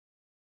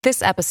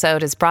This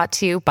episode is brought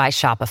to you by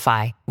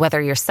Shopify.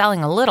 Whether you're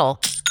selling a little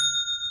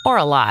or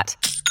a lot,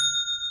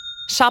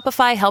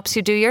 Shopify helps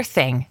you do your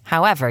thing,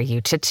 however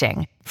you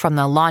cha-ching. From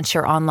the launch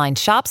your online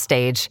shop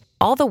stage,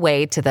 all the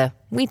way to the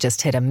we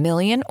just hit 1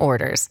 million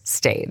orders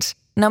stage.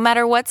 No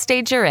matter what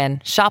stage you're in,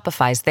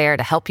 Shopify's there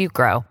to help you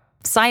grow.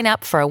 Sign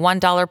up for a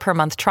 $1 per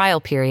month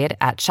trial period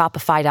at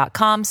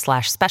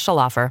shopify.com/special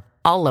offer,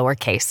 all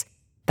lowercase.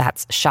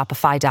 That's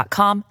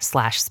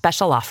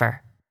shopify.com/special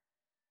offer.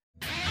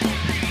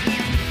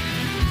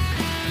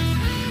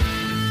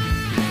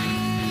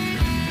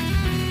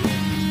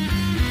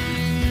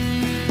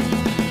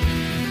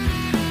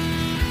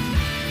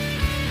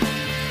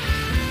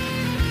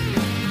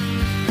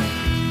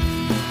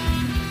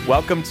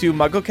 Welcome to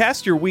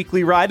MuggleCast, your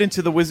weekly ride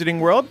into the wizarding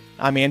world.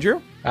 I'm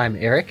Andrew. I'm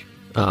Eric.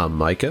 I'm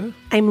Micah.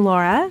 I'm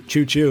Laura.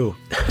 Choo-choo.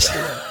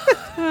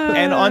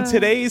 And on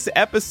today's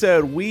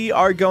episode, we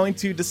are going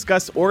to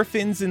discuss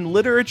orphans in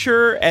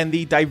literature and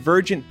the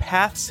divergent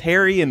paths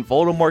Harry and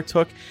Voldemort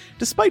took,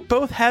 despite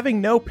both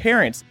having no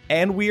parents.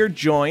 And we are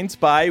joined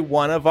by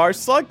one of our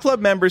Slug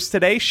Club members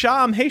today,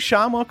 Sham. Hey,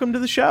 Sham, welcome to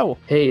the show.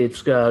 Hey,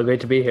 it's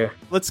great to be here.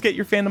 Let's get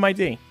your fandom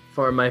ID.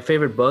 For my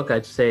favorite book,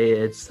 I'd say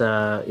it's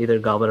either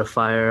Goblet of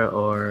Fire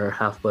or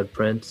Half-Blood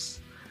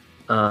Prince.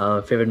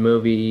 Favorite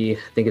movie, I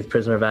think it's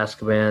Prisoner of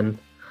Azkaban.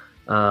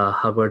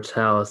 Hogwarts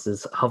House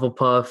is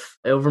Hufflepuff.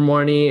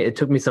 Overmorning, it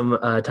took me some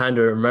time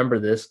to remember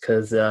this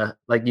because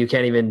you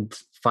can't even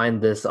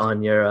find this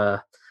on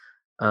your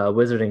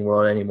Wizarding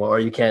World anymore, or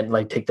you can't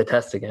take the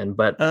test again.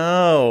 But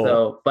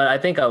but I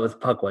think I was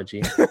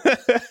Puckwudgie.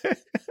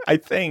 I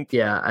think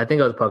I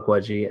was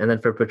Puckwudgie, and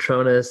then for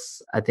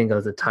Patronus, I think I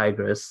was a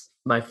Tigress.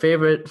 My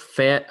favorite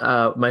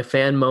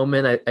fan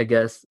moment, I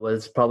guess,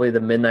 was probably the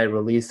midnight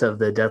release of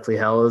the Deathly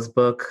Hallows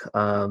book.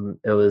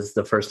 It was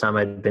the first time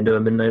I'd been to a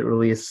midnight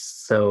release,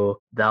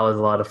 so that was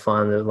a lot of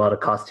fun. There was a lot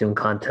of costume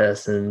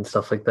contests and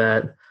stuff like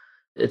that.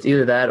 It's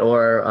either that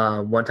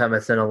or one time I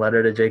sent a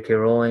letter to J.K.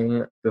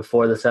 Rowling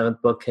before the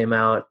 7th book came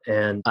out,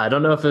 and I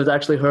don't know if it was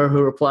actually her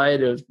who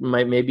replied. It was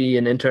maybe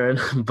an intern,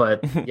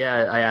 but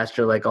yeah, I asked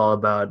her all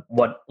about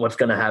what's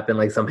going to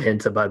happen, some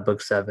hints about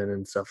book 7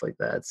 and stuff like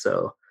that.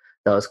 So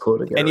that was cool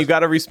to get. And you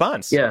got a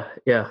response. Yeah.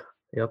 Yep.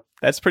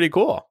 That's pretty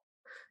cool.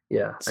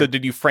 Yeah. So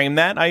did you frame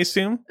that, I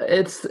assume?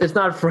 It's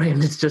not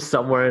framed. It's just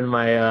somewhere in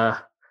my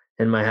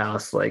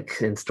house,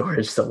 in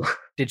storage somewhere.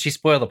 Did she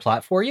spoil the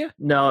plot for you?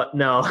 No.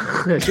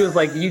 She was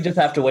like, you just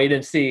have to wait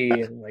and see,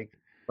 and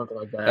something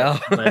like that. Oh.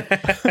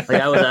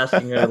 I was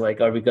asking her,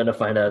 are we going to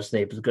find out if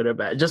Snape is good or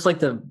bad? Just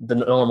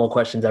the normal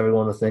questions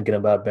everyone was thinking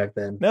about back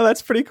then. No,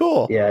 that's pretty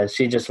cool. Yeah,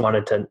 she just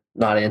wanted to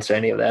not answer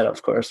any of that,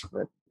 of course,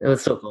 but it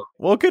was so cool.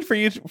 Well, good for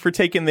you for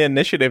taking the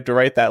initiative to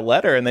write that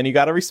letter, and then you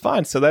got a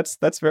response. So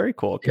that's very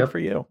cool. Good for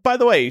you. By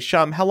the way,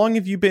 Sham, how long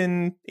have you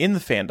been in the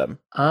fandom?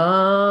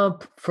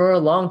 For a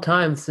long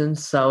time,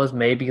 since I was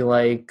maybe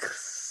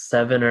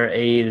 7 or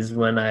 8 is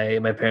when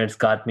my parents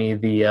got me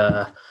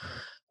the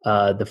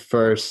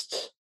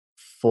first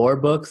 4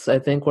 books, I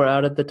think, were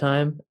out at the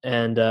time,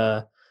 and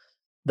the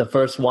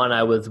first one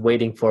I was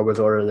waiting for was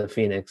Order of the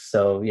Phoenix.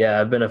 So yeah,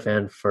 I've been a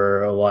fan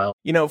for a while.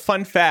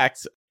 Fun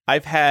fact,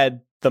 I've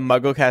had the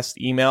MuggleCast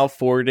email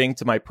forwarding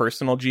to my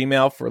personal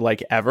Gmail for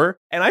ever,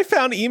 and I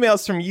found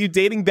emails from you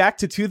dating back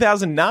to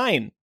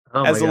 2009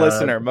 as a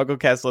listener,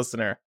 MuggleCast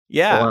listener.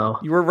 Yeah, wow.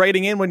 You were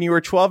writing in when you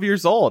were 12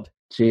 years old.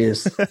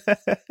 Jeez.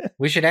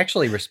 We should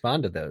actually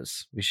respond to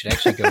those. We should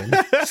actually go in.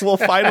 We'll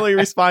finally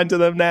respond to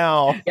them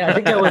now. Yeah, I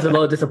think I was a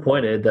little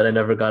disappointed that I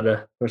never got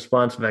a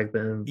response back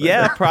then. But.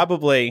 Yeah,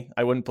 probably.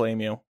 I wouldn't blame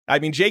you. I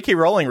mean, J.K.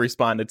 Rowling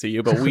responded to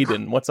you, but we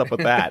didn't. What's up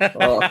with that?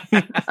 Well,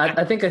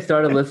 I think I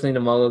started listening to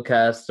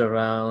MuggleCast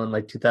around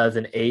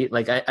 2008.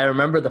 I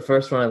remember the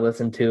first one I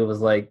listened to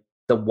was the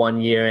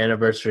 1-year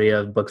anniversary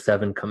of book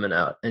 7 coming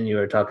out. And you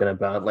were talking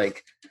about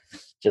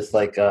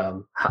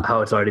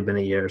how it's already been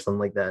a year or something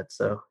like that.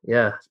 So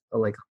yeah,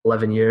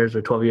 11 years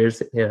or 12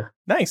 years. Yeah.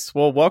 Nice.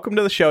 Well, welcome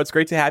to the show. It's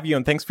great to have you.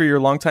 And thanks for your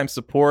longtime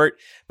support,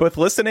 both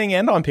listening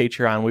and on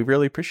Patreon. We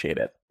really appreciate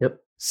it.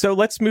 Yep. So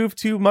let's move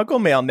to Muggle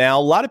Mail now.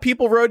 A lot of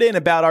people wrote in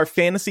about our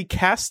fantasy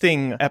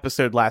casting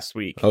episode last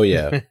week. Oh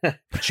yeah.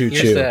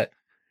 Choo-choo.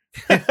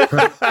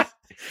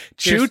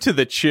 Chew to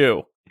the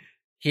chew.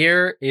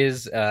 Here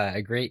is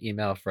a great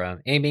email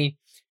from Amy.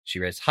 She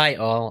writes, "Hi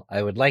all,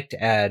 I would like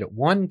to add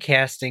one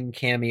casting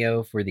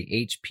cameo for the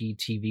HP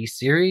TV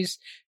series.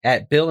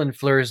 At Bill and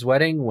Fleur's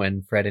wedding,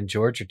 when Fred and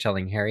George are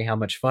telling Harry how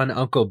much fun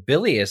Uncle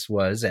Bilious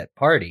was at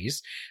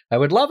parties, I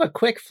would love a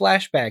quick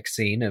flashback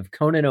scene of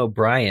Conan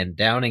O'Brien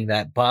downing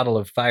that bottle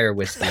of fire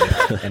whiskey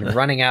and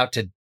running out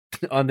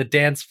on the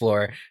dance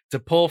floor to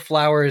pull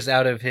flowers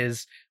out of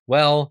his,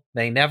 well,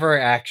 they never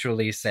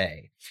actually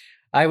say.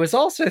 I was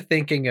also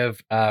thinking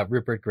of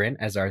Rupert Grint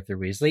as Arthur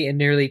Weasley and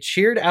nearly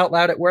cheered out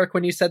loud at work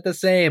when you said the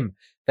same.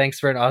 Thanks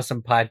for an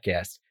awesome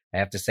podcast. I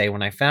have to say,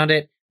 when I found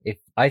it,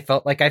 I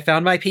felt like I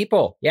found my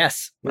people.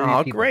 Yes.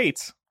 Oh,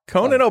 great.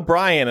 Conan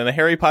O'Brien in a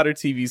Harry Potter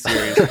TV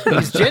series.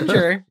 He's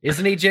Ginger.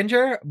 Isn't he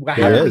Ginger?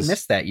 How did we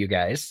miss that, you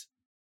guys?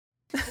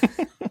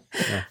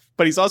 Yeah.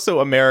 but he's also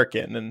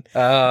American. And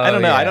I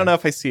don't know. Yeah. I don't know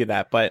if I see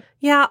that, but.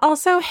 Yeah,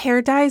 also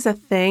hair dye is a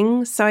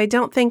thing. So I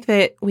don't think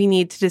that we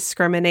need to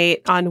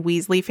discriminate on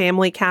Weasley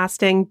family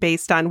casting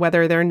based on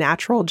whether they're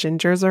natural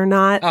gingers or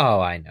not. Oh,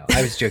 I know.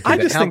 I was joking. I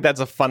just think that's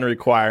a fun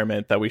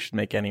requirement that we should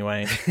make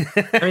anyway.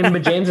 I mean,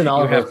 but James and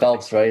Oliver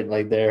Phelps, right?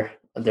 Like they're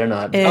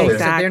not. Exactly. Oh,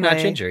 they're not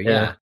ginger.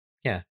 Yeah,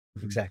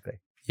 exactly.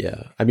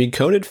 Yeah, I mean,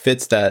 Conan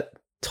fits that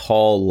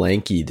tall,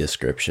 lanky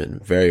description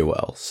very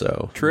well.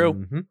 So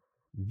true.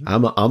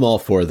 I'm all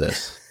for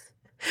this.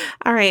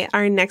 All right,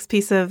 our next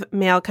piece of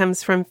mail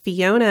comes from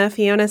Fiona.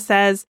 Fiona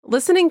says,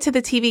 listening to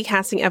the TV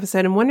casting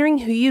episode, I'm wondering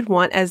who you'd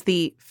want as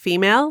the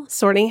female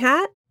Sorting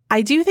Hat.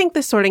 I do think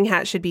the Sorting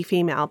Hat should be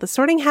female. The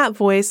Sorting Hat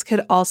voice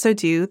could also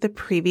do the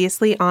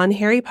previously on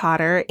Harry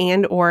Potter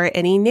and or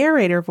any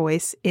narrator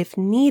voice if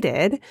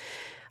needed.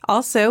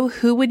 Also,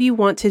 who would you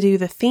want to do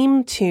the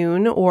theme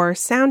tune or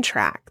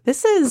soundtrack?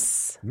 This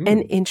is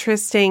an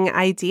interesting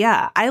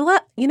idea.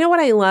 You know what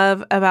I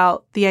love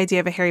about the idea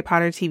of a Harry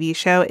Potter TV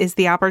show is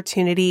the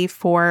opportunity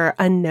for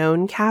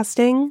unknown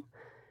casting.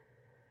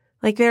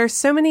 Like there are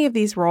so many of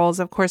these roles.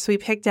 Of course, we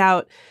picked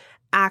out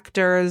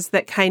actors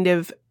that kind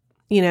of,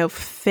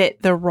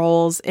 fit the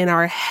roles in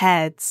our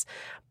heads,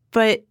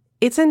 but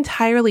it's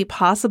entirely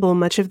possible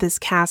much of this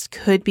cast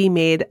could be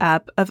made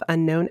up of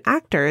unknown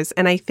actors.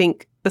 And I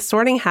think the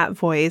Sorting Hat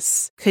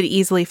voice could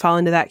easily fall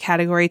into that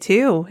category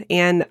too.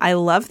 And I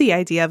love the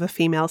idea of a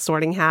female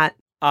Sorting Hat.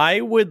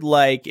 I would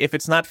like, if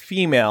it's not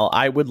female,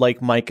 I would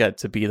like Micah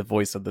to be the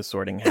voice of the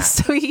Sorting Hat.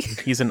 So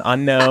he's an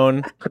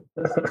unknown.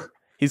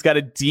 He's got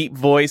a deep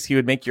voice. He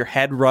would make your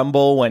head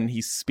rumble when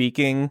he's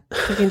speaking.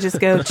 You can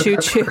just go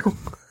choo-choo.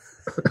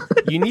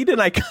 You need an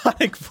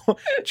iconic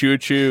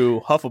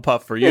choo-choo,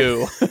 Hufflepuff for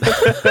you.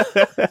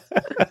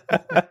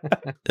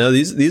 No,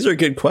 these are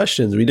good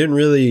questions. We didn't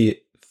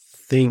really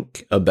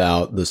think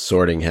about the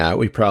Sorting Hat.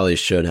 We probably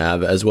should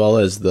have, as well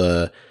as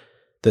the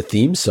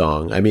theme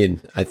song. I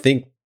mean, I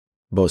think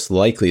most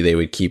likely they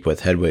would keep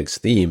with Hedwig's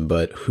theme,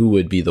 but who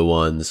would be the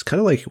ones? Kind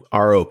of like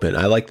our open.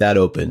 I like that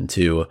open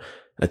to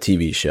a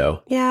TV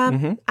show.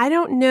 Yeah. I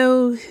don't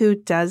know who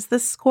does the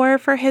score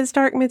for His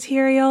Dark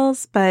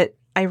Materials, but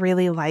I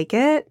really like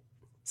it.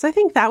 So I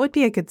think that would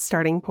be a good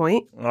starting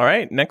point. All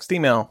right. Next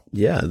email.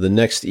 Yeah. The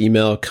next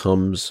email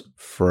comes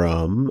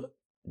from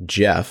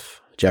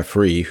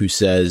Jeffrey, who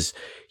says,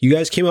 you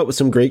guys came up with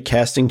some great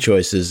casting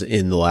choices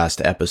in the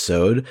last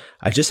episode.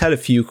 I just had a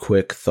few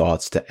quick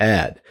thoughts to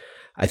add.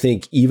 I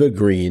think Eva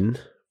Green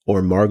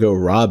or Margot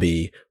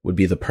Robbie would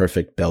be the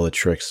perfect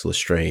Bellatrix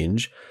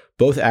Lestrange.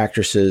 Both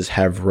actresses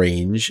have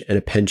range and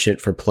a penchant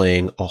for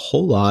playing a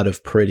whole lot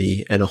of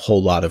pretty and a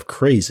whole lot of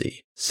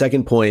crazy.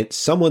 Second point,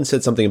 someone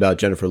said something about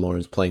Jennifer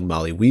Lawrence playing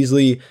Molly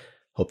Weasley.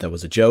 Hope that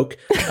was a joke,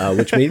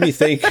 which made me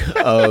think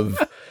of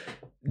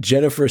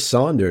Jennifer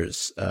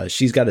Saunders.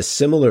 She's got a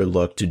similar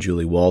look to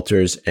Julie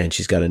Walters, and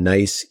she's got a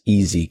nice,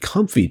 easy,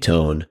 comfy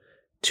tone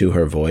to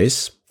her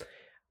voice.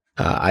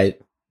 I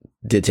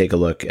did take a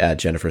look at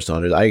Jennifer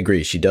Saunders. I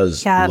agree. She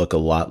does look a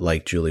lot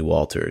like Julie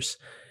Walters.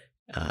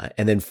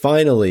 And then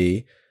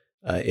finally,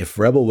 if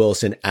Rebel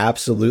Wilson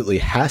absolutely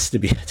has to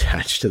be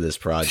attached to this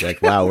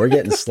project, wow, we're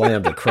getting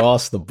slammed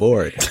across the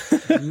board.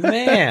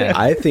 Man,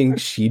 I think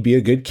she'd be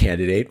a good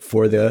candidate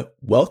for the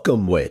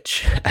Welcome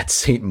Witch at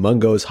St.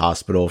 Mungo's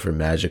Hospital for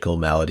Magical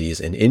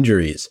Maladies and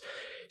Injuries.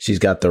 She's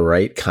got the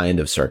right kind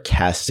of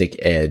sarcastic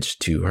edge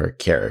to her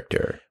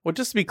character. Well,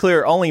 just to be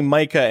clear, only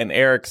Micah and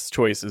Eric's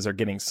choices are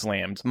getting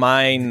slammed.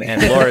 Mine and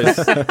Laura's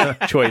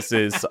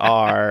choices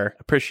are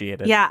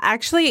appreciated. Yeah,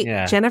 actually,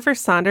 Jennifer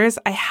Saunders,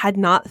 I had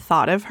not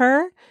thought of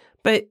her,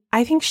 but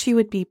I think she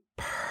would be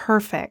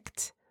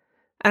perfect.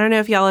 I don't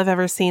know if y'all have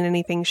ever seen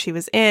anything she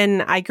was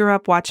in. I grew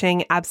up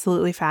watching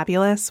Absolutely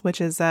Fabulous,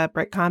 which is a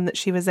Britcom that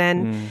she was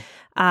in.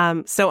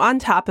 So on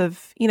top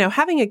of,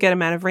 having a good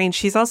amount of range,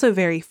 she's also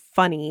very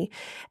funny.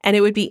 And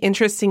it would be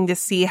interesting to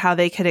see how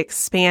they could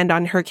expand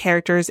on her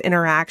character's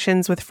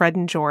interactions with Fred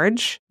and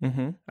George.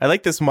 I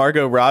like this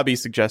Margot Robbie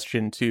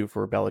suggestion, too,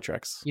 for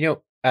Bellatrix.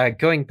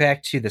 Going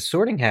back to the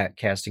Sorting Hat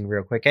casting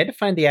real quick, I had to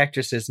find the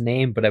actress's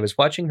name, but I was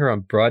watching her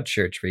on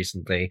Broadchurch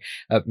recently.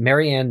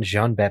 Marianne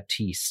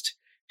Jean-Baptiste.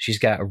 She's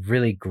got a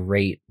really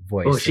great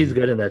voice. Oh, she's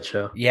good in that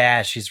show.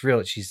 Yeah, she's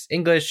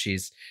English.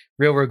 She's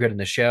real good in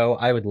the show.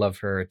 I would love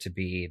her to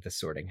be the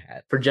Sorting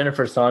Hat. For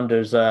Jennifer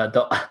Saunders,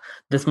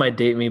 this might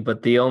date me,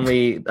 but the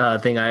only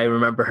thing I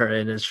remember her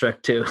in is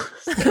Shrek 2.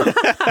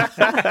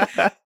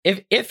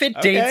 If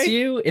it dates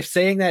you, if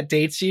saying that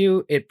dates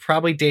you, it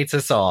probably dates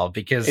us all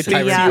because it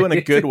dates you in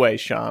a good way,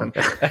 Sean.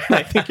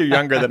 I think you're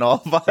younger than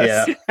all of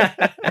us.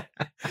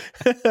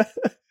 Yeah.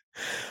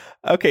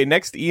 Okay,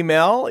 next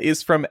email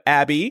is from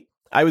Abby.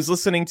 I was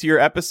listening to your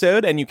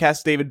episode and you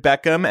cast David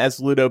Beckham as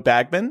Ludo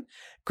Bagman.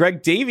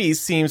 Greg Davies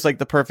seems like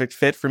the perfect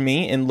fit for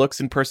me in looks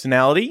and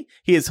personality.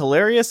 He is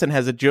hilarious and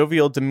has a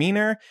jovial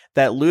demeanor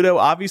that Ludo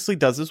obviously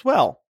does as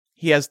well.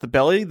 He has the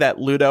belly that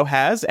Ludo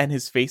has, and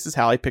his face is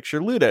how I picture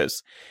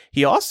Ludo's.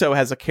 He also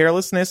has a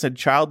carelessness and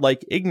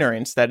childlike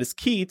ignorance that is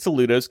key to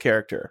Ludo's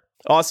character.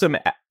 Awesome.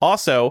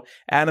 Also,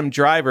 Adam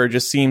Driver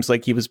just seems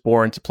like he was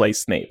born to play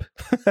Snape.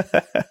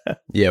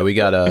 Yeah, we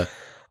got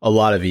a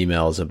lot of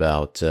emails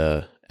about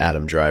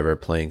Adam Driver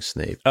playing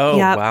Snape. Oh,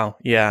 Yep. wow.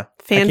 Yeah.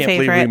 Fan I can't believe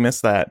favorite. we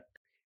missed that.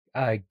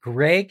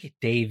 Greg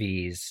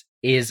Davies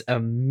is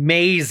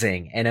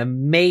amazing, an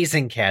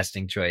amazing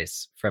casting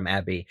choice from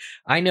Abby.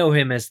 I know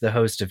him as the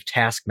host of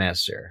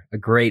Taskmaster, a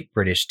great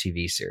British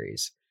TV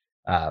series,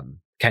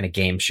 kind of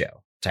game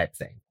show type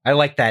thing. I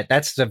like that.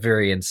 That's a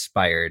very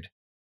inspired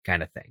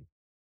kind of thing.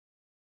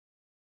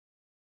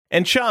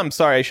 And Sham,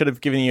 sorry, I should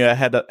have given you a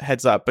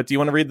heads up, but do you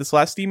want to read this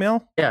last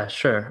email? Yeah,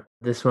 sure.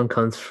 This one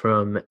comes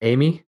from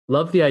Amy.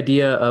 Love the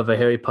idea of a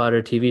Harry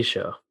Potter TV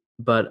show,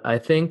 but I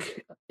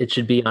think it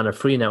should be on a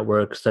free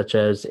network such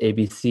as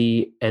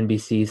ABC,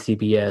 NBC,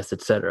 CBS,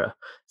 etc.,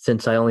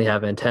 since I only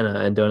have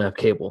antenna and don't have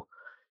cable.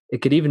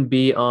 It could even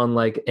be on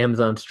like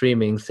Amazon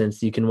streaming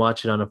since you can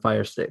watch it on a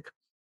Fire Stick.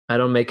 I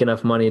don't make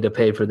enough money to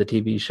pay for the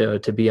TV show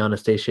to be on a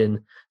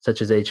station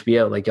such as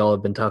HBO like y'all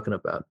have been talking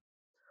about.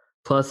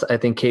 Plus, I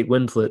think Kate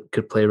Winslet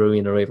could play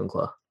Rowena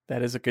Ravenclaw.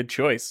 That is a good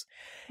choice.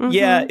 Mhm.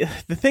 Yeah,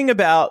 the thing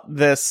about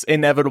this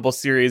inevitable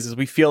series is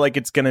we feel like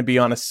it's going to be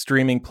on a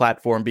streaming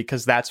platform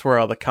because that's where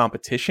all the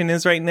competition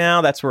is right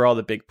now. That's where all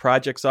the big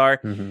projects are.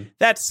 Mm-hmm.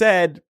 That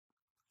said,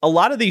 a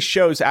lot of these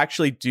shows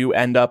actually do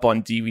end up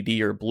on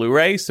DVD or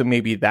Blu-ray, so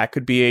maybe that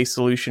could be a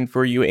solution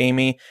for you,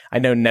 Amy. I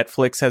know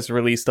Netflix has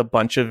released a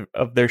bunch of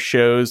their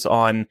shows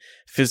on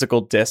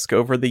physical disc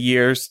over the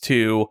years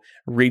to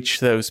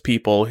reach those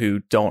people who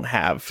don't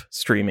have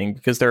streaming,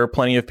 because there are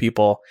plenty of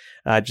people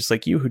just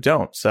like you who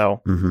don't.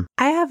 So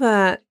I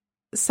have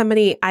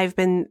somebody I've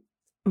been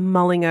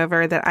mulling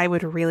over that I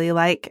would really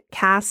like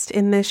cast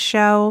in this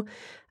show,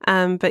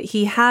 but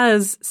he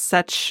has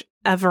such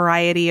a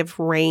variety of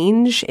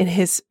range in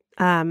his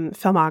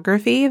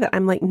filmography that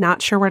I'm like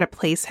not sure where to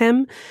place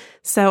him.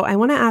 So I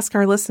want to ask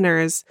our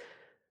listeners,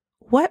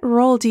 what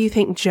role do you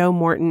think Joe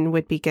Morton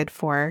would be good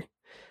for?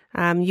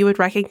 You would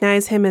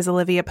recognize him as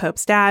Olivia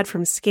Pope's dad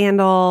from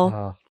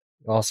Scandal.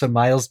 Also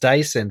Miles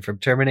Dyson from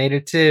Terminator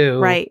 2.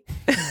 Right.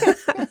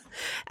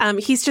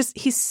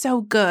 He's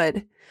so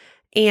good.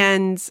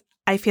 And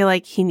I feel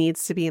like he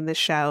needs to be in the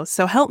show.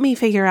 So help me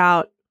figure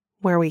out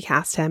where we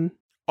cast him.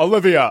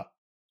 Olivia.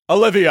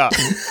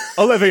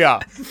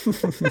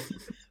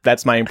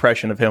 That's my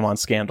impression of him on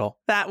Scandal.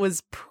 That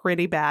was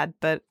pretty bad,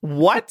 but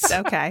What?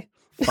 okay.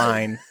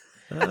 Fine.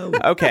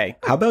 Okay.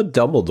 How about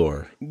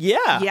Dumbledore?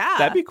 Yeah. Yeah.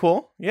 That'd be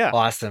cool. Yeah.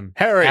 Awesome.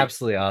 Harry.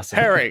 Absolutely awesome.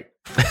 Harry.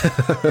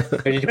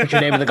 You need to put your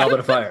name in the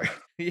Goblet of Fire.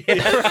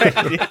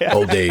 Right, yeah.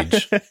 Old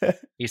age.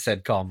 He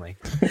said calmly.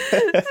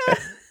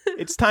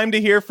 It's time to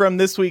hear from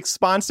this week's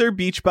sponsor,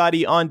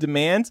 Beachbody On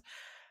Demand.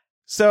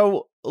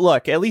 So,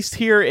 look, at least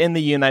here in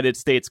the United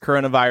States,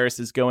 coronavirus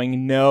is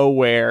going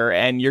nowhere,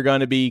 and you're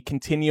going to be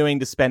continuing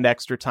to spend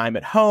extra time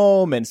at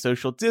home and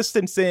social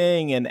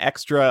distancing and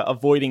extra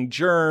avoiding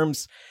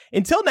germs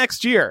until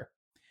next year.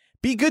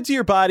 Be good to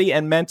your body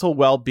and mental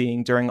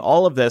well-being during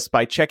all of this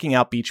by checking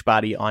out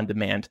Beachbody On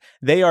Demand.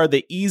 They are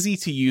the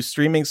easy-to-use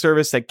streaming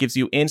service that gives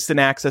you instant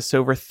access to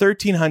over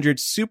 1,300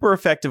 super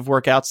effective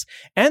workouts,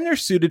 and they're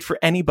suited for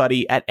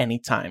anybody at any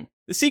time.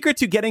 The secret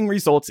to getting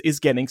results is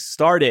getting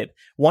started.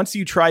 Once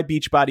you try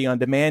Beachbody On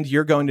Demand,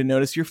 you're going to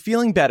notice you're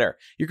feeling better.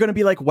 You're going to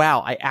be like, wow,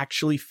 I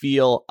actually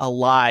feel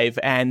alive,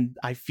 and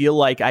I feel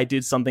like I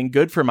did something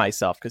good for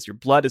myself, because your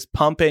blood is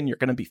pumping. You're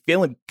going to be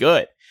feeling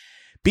good.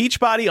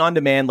 Beachbody On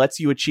Demand lets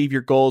you achieve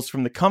your goals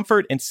from the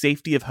comfort and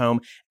safety of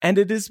home, and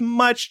it is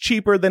much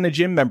cheaper than a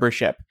gym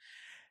membership.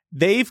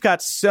 They've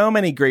got so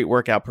many great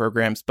workout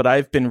programs, but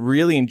I've been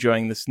really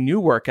enjoying this new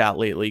workout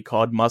lately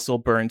called Muscle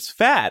Burns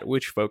Fat,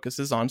 which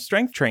focuses on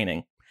strength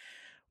training.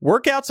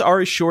 Workouts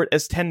are as short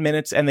as 10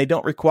 minutes, and they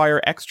don't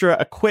require extra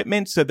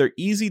equipment, so they're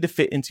easy to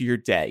fit into your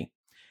day.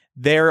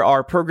 There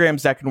are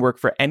programs that can work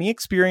for any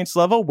experience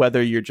level,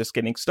 whether you're just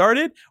getting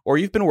started or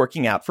you've been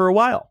working out for a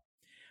while.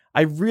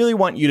 I really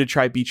want you to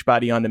try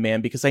Beachbody On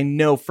Demand because I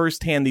know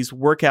firsthand these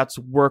workouts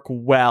work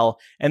well,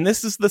 and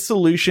this is the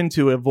solution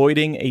to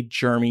avoiding a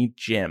germy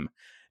gym.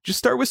 Just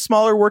start with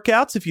smaller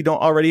workouts if you don't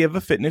already have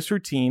a fitness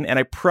routine, and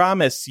I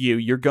promise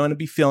you're going to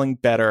be feeling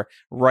better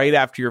right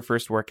after your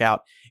first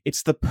workout.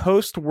 It's the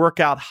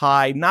post-workout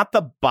high, not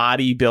the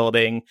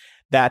bodybuilding.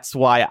 That's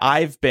why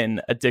I've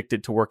been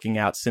addicted to working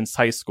out since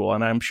high school,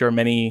 and I'm sure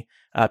many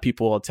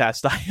people will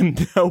attest I am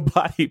no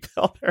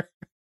bodybuilder.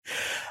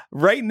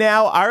 Right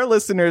now, our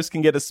listeners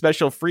can get a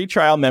special free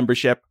trial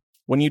membership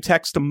when you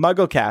text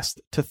MuggleCast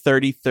to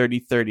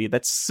 303030.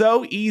 That's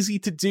so easy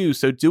to do,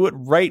 so do it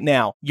right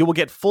now. You will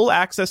get full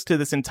access to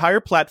this entire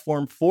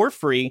platform for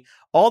free,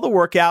 all the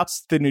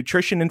workouts, the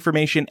nutrition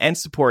information, and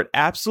support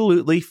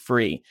absolutely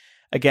free.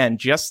 Again,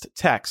 just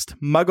text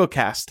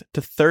MuggleCast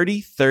to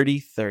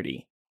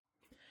 303030.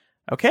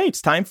 Okay,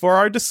 it's time for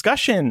our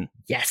discussion.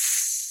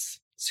 Yes.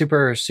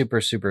 Super,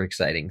 super, super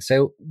exciting.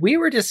 So we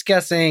were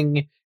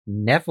discussing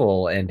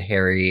Neville and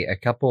Harry a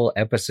couple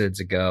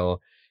episodes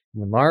ago.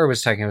 When Laura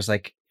was talking, I was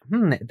like,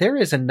 there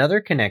is another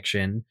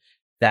connection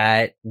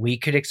that we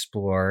could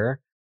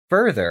explore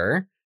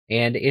further.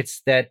 And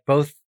it's that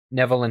both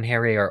Neville and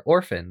Harry are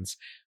orphans,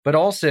 but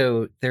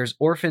also there's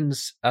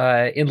orphans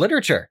in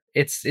literature.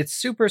 It's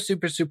super,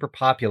 super, super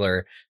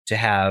popular to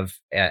have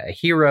a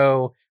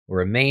hero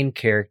or a main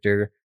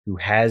character who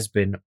has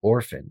been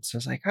orphaned. So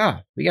it's like,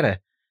 we got to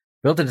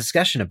build a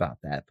discussion about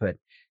that. But,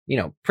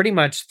 pretty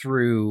much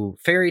through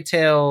fairy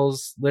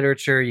tales,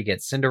 literature, you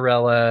get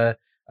Cinderella,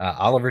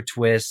 Oliver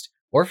Twist.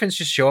 Orphans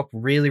just show up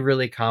really,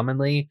 really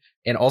commonly.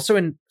 And also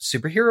in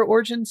superhero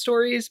origin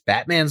stories,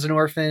 Batman's an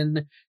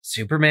orphan,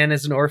 Superman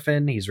is an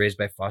orphan. He's raised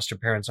by foster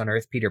parents on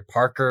Earth. Peter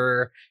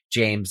Parker,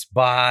 James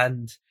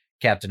Bond,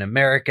 Captain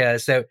America.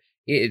 So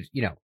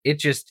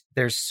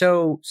there's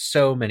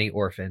so many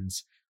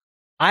orphans.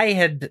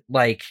 I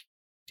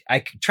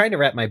tried to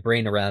wrap my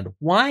brain around,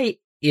 why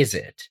is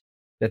it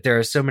that there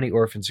are so many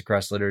orphans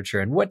across literature,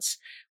 and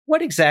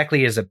what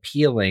exactly is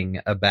appealing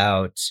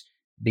about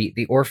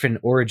the orphan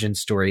origin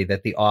story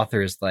that the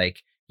author is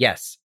like,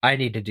 yes, I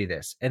need to do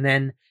this? And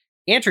then,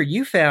 Andrew,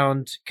 you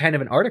found kind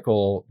of an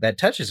article that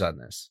touches on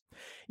this.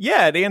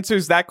 Yeah, it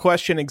answers that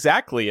question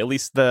exactly. At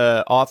least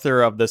the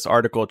author of this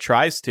article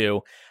tries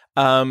to.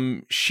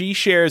 She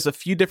shares a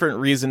few different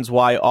reasons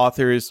why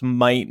authors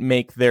might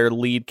make their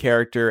lead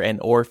character an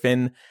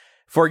orphan.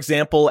 For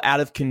example, out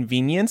of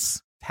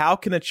convenience. How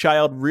can a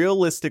child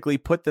realistically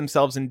put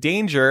themselves in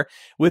danger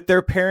with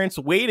their parents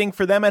waiting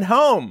for them at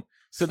home?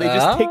 So they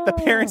just take the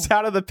parents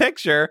out of the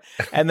picture,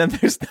 and then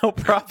there's no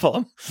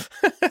problem.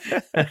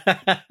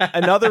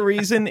 Another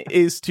reason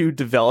is to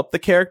develop the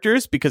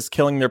characters, because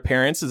killing their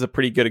parents is a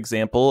pretty good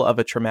example of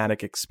a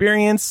traumatic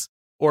experience.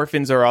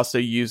 Orphans are also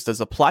used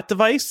as a plot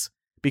device,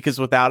 because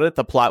without it,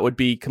 the plot would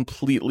be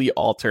completely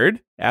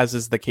altered, as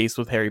is the case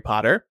with Harry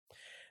Potter.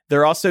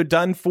 They're also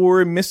done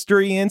for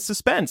mystery and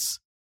suspense.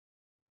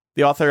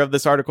 The author of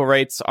this article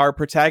writes, our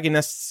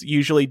protagonists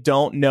usually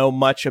don't know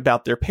much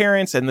about their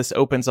parents, and this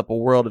opens up a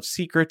world of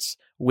secrets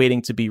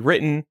waiting to be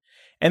written.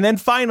 And then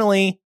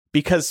finally,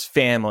 because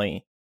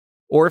family.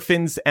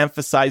 Orphans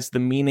emphasize the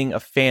meaning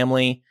of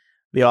family.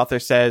 The author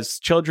says,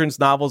 children's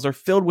novels are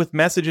filled with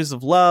messages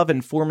of love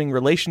and forming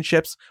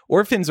relationships.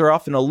 Orphans are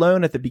often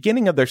alone at the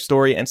beginning of their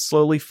story and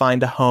slowly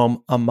find a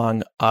home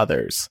among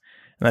others.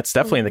 And that's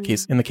definitely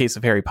in the case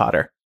of Harry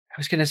Potter. I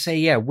was going to say,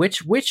 yeah,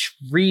 which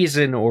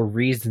reason or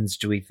reasons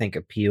do we think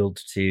appealed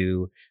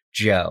to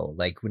Jo?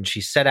 Like when she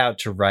set out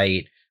to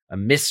write a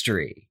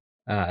mystery,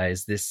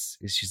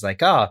 she's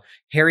like,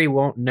 Harry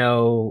won't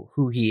know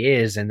who he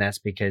is, and that's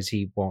because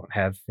he won't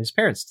have his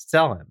parents to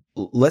tell him.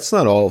 Let's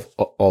not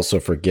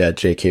also forget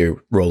J.K.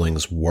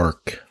 Rowling's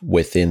work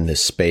within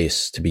this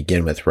space to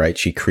begin with, right?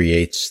 She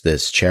creates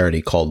this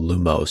charity called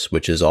Lumos,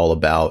 which is all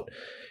about,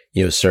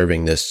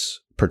 serving this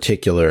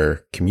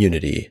particular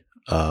community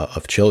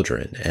of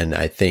children. And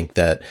I think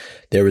that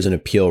there was an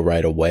appeal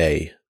right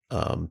away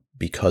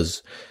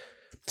because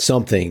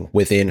something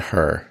within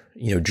her,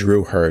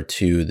 drew her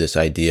to this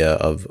idea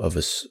of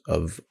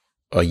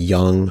a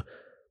young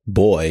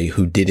boy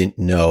who didn't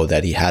know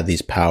that he had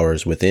these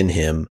powers within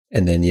him.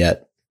 And then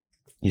yet,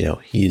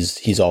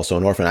 he's also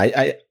an orphan.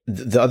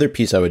 The other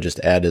piece I would just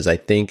add is I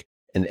think,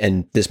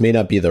 and this may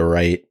not be the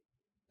right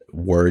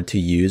word to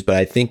use, but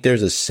I think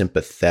there's a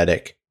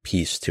sympathetic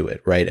piece to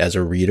it, right? As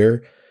a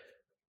reader,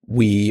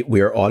 we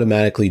are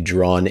automatically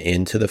drawn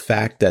into the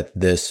fact that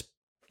this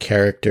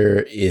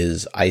character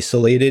is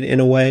isolated in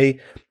a way,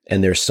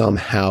 and they're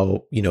somehow,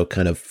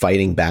 kind of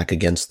fighting back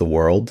against the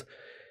world.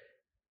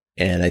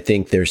 And I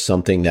think there's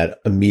something that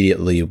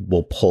immediately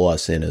will pull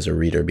us in as a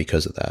reader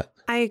because of that.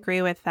 I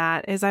agree with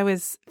that. As I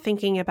was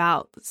thinking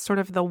about sort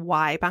of the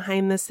why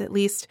behind this, at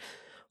least,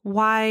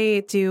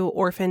 why do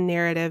orphan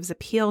narratives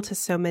appeal to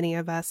so many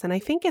of us? And I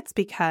think it's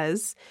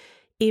because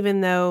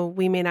even though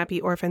we may not be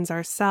orphans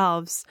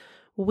ourselves,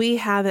 we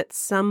have at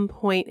some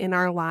point in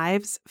our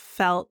lives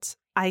felt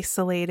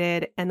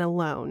isolated and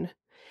alone.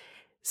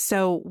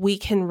 So we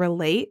can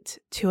relate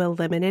to a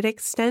limited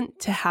extent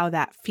to how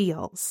that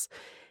feels.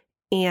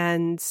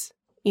 And,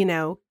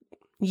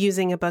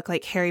 using a book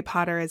like Harry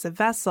Potter as a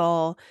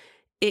vessel,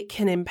 it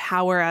can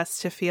empower us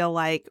to feel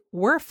like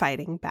we're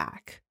fighting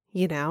back,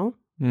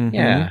 Mm-hmm.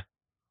 Yeah.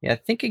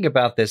 Thinking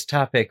about this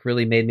topic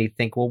really made me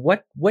think, well,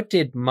 what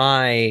did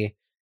my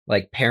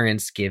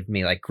parents give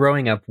me,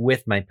 growing up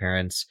with my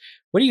parents?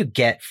 What do you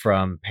get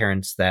from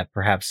parents that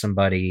perhaps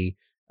somebody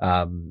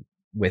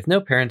with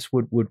no parents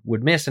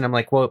would miss? And I'm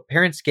like, well,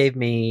 parents gave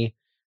me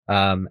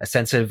a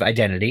sense of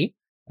identity.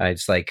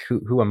 It's like,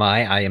 who am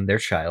I? I am their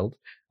child.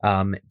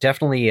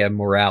 Definitely a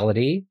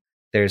morality.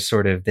 There's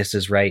sort of, this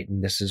is right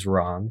and this is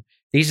wrong.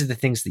 These are the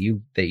things that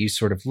you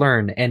sort of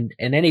learn. And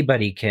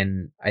anybody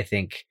can, I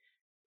think,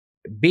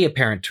 be a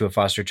parent to a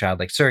foster child,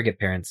 like surrogate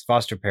parents,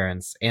 foster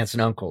parents, aunts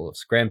and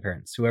uncles,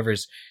 grandparents,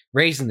 whoever's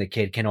raising the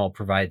kid can all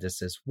provide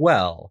this as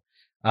well.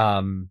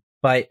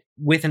 But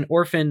with an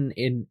orphan,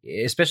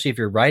 especially if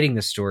you're writing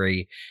the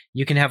story,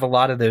 you can have a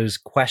lot of those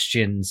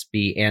questions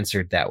be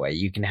answered that way.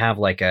 You can have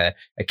a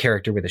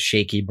character with a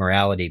shaky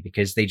morality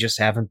because they just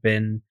haven't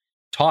been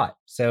taught.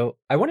 So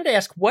I wanted to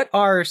ask, what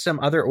are some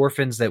other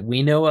orphans that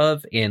we know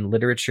of in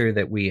literature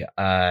that we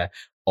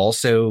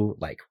also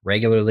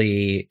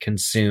regularly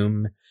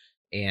consume?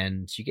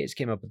 and you guys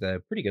came up with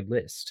a pretty good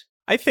list.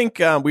 I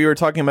think we were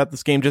talking about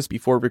this game just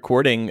before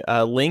recording.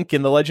 Link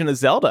in The Legend of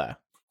Zelda.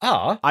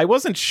 Ah, I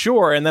wasn't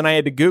sure, and then I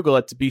had to Google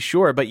it to be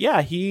sure. But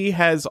yeah, he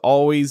has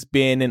always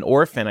been an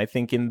orphan, I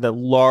think, in the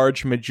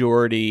large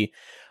majority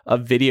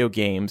of video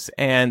games.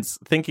 And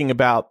thinking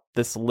about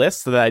this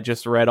list that I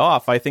just read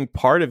off, I think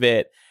part of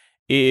it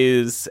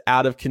is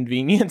out of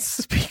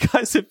convenience,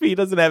 because if he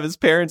doesn't have his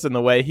parents in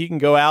the way, he can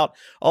go out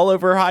all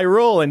over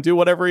Hyrule and do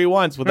whatever he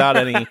wants without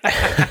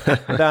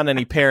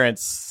any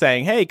parents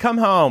saying, "Hey, come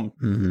home.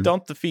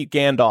 Don't defeat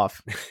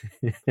Gandalf."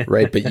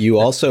 Right, but you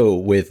also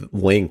with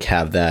Link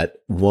have that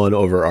one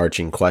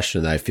overarching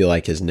question that I feel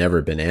like has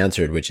never been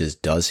answered, which is,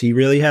 does he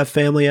really have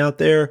family out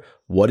there?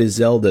 What is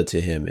Zelda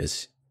to him?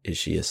 Is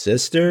she a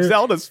sister?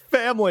 Zelda's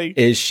family.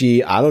 Is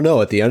she, I don't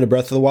know, at the end of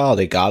Breath of the Wild,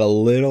 it got a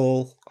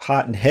little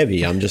hot and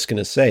heavy. I'm just going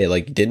to say,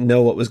 like, didn't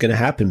know what was going to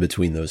happen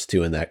between those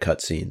two in that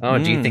cutscene. Oh,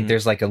 do you think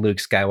there's like a Luke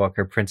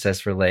Skywalker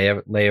Princess for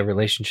Leia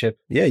relationship?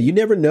 Yeah, you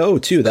never know,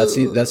 too. That's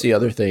the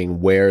other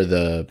thing where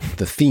the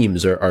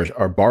themes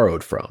are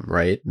borrowed from,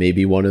 right?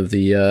 Maybe one of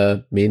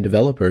the main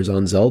developers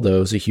on Zelda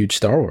is a huge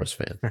Star Wars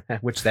fan.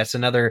 Which that's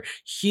another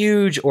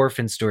huge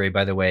orphan story,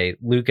 by the way.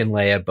 Luke and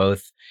Leia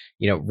both,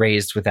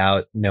 raised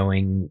without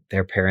knowing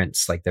their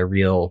parents, like their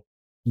real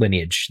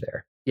lineage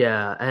there.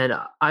 Yeah, and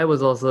I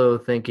was also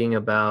thinking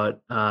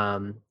about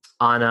Anna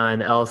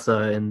and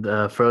Elsa in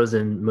the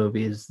Frozen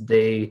movies.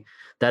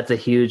 That's a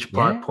huge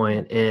plot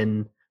point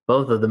in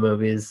both of the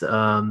movies.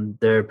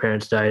 Their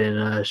parents died in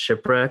a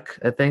shipwreck,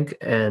 I think,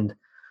 and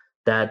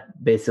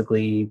that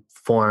basically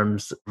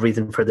forms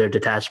reason for their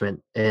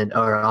detachment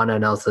or Anna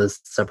and Elsa's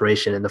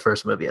separation in the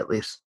first movie, at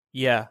least.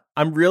 Yeah,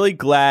 I'm really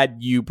glad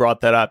you brought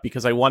that up,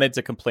 because I wanted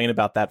to complain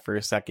about that for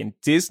a second.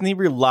 Disney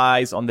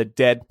relies on the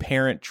dead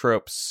parent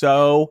trope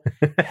so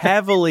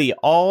heavily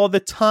all the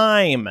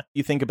time.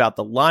 You think about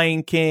The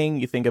Lion King,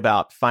 you think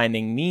about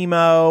Finding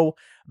Nemo,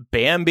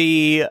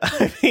 Bambi,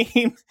 I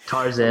mean...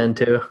 Tarzan,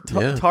 too.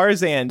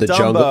 Tarzan, the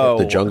Dumbo.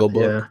 The Jungle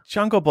Book. Yeah.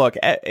 Jungle Book.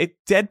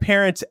 Dead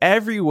parents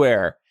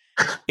everywhere.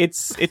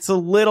 It's a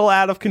little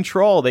out of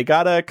control. They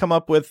gotta come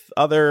up with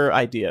other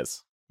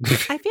ideas.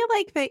 I feel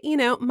like that,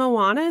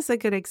 Moana is a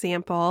good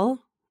example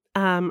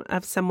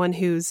of someone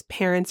whose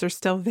parents are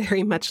still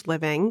very much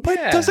living. But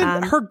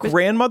doesn't her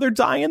grandmother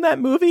die in that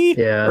movie?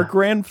 Yeah. Or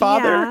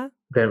grandfather? Yeah.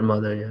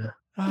 Grandmother, yeah.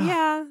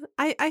 Yeah.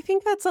 I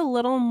think that's a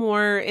little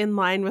more in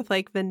line with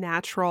like the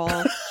natural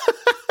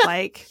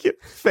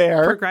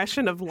fair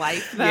progression of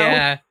life, though.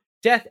 Yeah.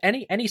 Death,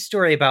 any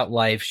story about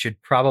life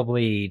should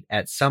probably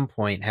at some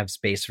point have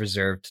space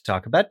reserved to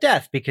talk about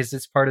death, because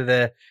it's part of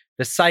the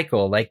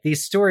cycle. Like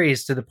these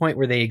stories, to the point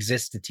where they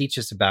exist to teach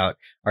us about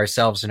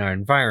ourselves and our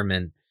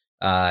environment.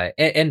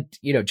 And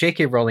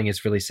J.K. Rowling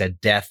has really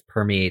said death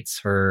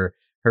permeates her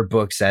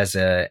books as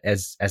a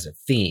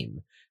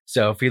theme.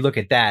 So if we look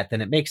at that,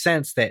 then it makes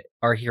sense that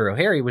our hero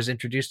Harry was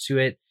introduced to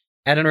it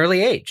at an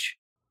early age.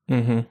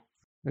 Mm-hmm. It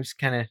was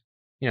kind of,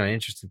 an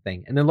interesting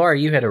thing. And then Laura,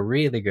 you had a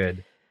really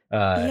good.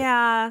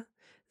 Yeah.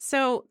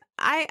 So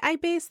I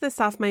based this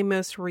off my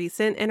most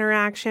recent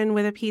interaction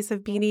with a piece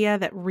of media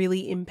that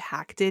really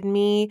impacted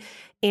me.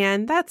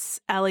 And that's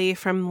Ellie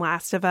from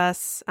Last of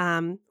Us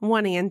 1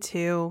 and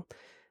 2.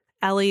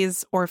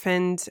 Ellie's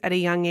orphaned at a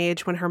young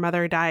age when her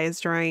mother dies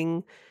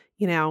during,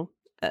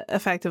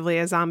 effectively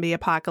a zombie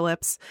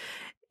apocalypse.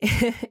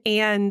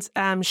 And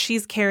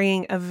she's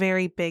carrying a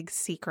very big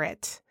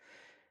secret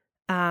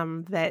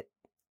that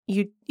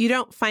you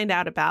don't find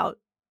out about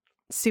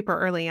super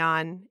early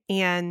on.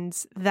 And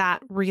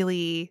that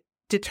really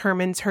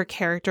determines her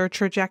character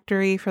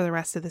trajectory for the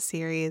rest of the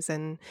series.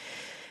 And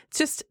it's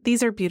just,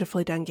 these are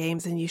beautifully done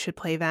games and you should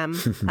play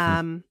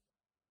them.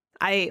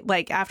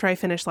 After I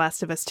finished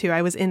Last of Us 2,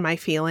 I was in my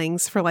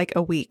feelings for like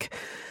a week.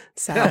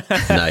 So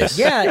Nice.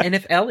 Yeah, and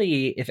if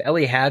Ellie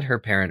had her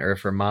parent, or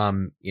if her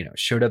mom,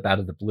 showed up out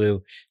of the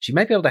blue, she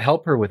might be able to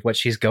help her with what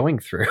she's going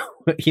through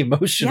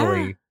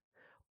emotionally. Yeah.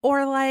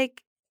 Or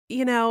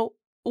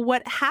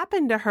what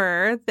happened to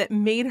her that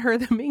made her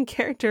the main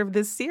character of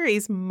this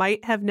series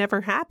might have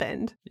never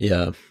happened.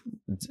 Yeah.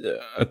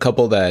 A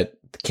couple that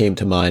came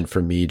to mind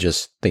for me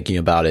just thinking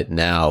about it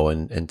now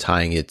and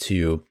tying it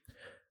to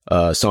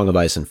Song of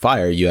Ice and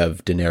Fire. You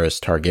have Daenerys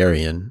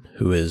Targaryen,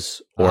 who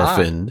is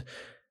orphaned.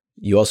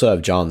 You also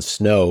have Jon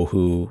Snow,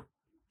 who,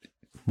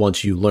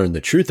 once you learn the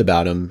truth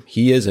about him,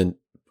 he is an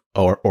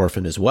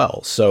orphan as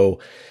well. So,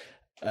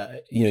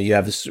 you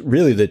have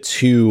really the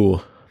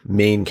two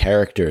main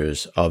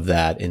characters of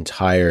that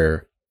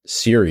entire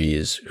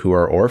series who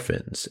are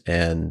orphans.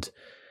 And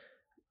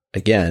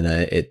again,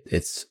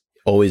 it's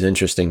always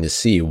interesting to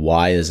see,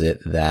 why is it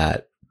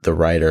that the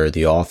writer,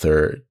 the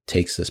author,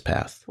 takes this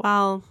path?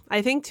 Well,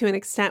 I think to an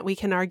extent we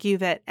can argue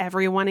that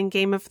everyone in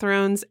Game of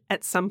Thrones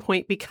at some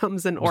point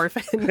becomes an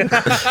orphan.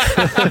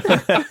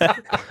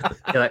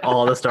 Like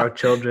all the Stark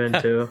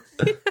children too.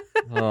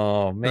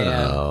 Oh man.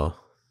 Oh,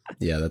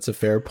 yeah, that's a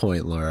fair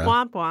point, Laura.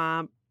 Womp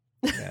womp.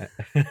 Yeah.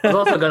 I was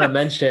also going to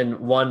mention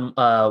one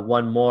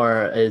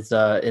more is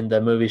in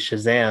the movie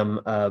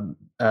Shazam.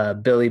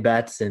 Billy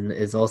Batson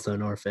is also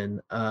an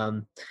orphan.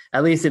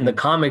 At least in the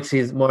comics,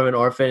 he's more of an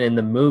orphan. In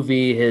the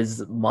movie,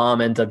 his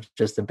mom ends up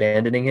just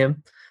abandoning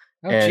him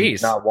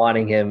and not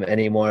wanting him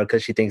anymore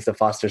because she thinks the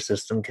foster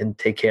system can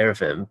take care of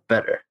him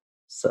better.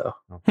 So,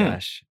 oh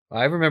gosh,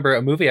 I remember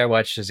a movie I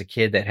watched as a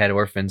kid that had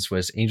orphans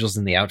was Angels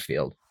in the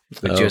Outfield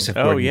with Joseph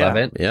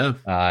Gordon-Levitt,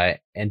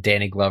 and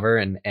Danny Glover,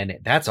 and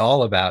that's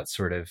all about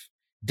sort of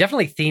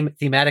definitely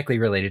thematically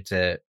related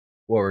to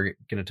what we're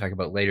going to talk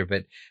about later.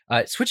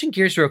 But switching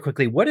gears real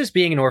quickly, what does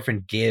being an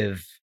orphan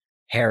give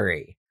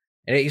Harry?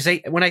 And you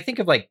say, when I think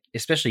of like,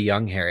 especially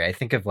young Harry, I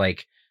think of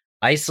like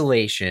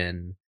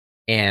isolation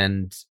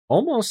and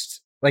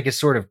almost like a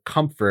sort of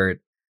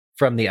comfort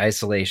from the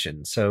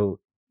isolation. So,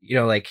 you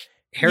know, like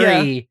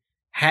Harry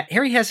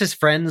has his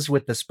friends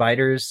with the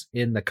spiders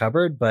in the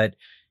cupboard, but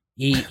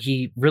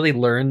he really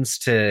learns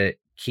to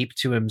keep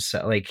to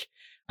himself. Like,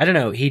 I don't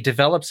know, he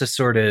develops a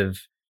sort of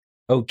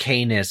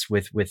okayness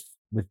with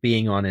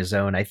being on his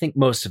own. I think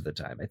most of the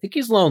time, I think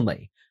he's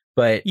lonely,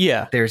 but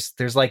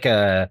there's like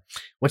a,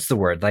 what's the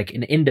word? Like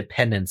an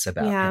independence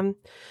about him.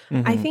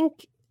 Mm-hmm. I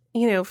think,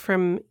 you know,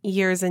 from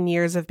years and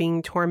years of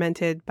being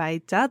tormented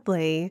by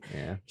Dudley,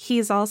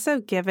 he's also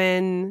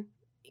given,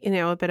 you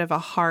know, a bit of a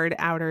hard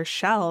outer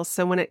shell.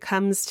 So when it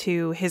comes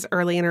to his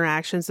early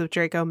interactions with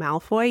Draco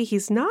Malfoy,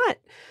 he's not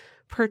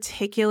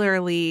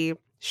particularly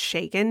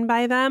shaken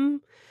by them.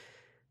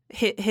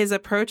 His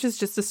approach is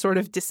just to sort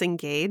of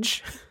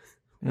disengage.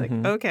 Like,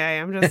 okay,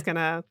 I'm just going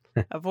to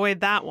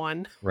avoid that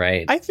one.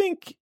 Right. I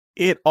think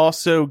it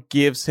also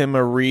gives him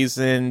a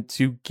reason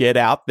to get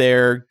out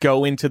there,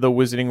 go into the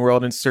wizarding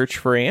world and search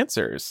for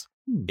answers.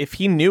 If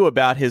he knew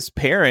about his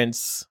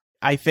parents,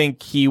 I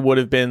think he would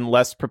have been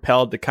less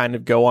propelled to kind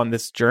of go on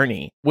this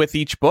journey. With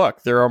each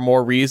book, there are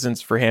more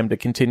reasons for him to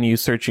continue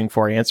searching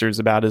for answers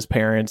about his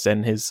parents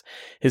and his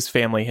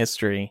family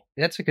history.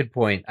 That's a good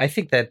point. I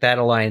think that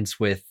aligns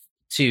with,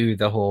 to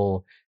the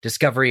whole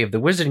discovery of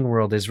the wizarding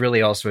world is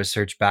really also a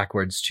search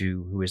backwards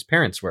to who his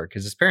parents were,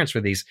 because his parents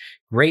were these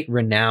great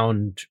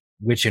renowned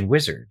witch and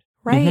wizard.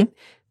 Right.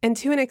 And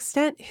to an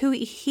extent, who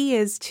he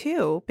is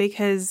too,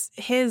 because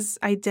his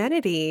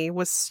identity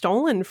was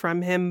stolen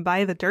from him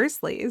by the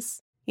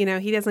Dursleys. You know,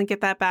 he doesn't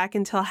get that back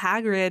until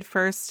Hagrid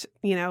first,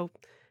 you know,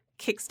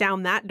 kicks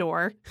down that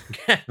door.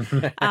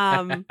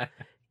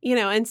 You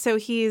know, and so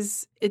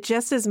he's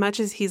just as much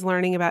as he's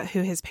learning about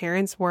who his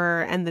parents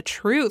were and the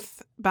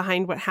truth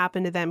behind what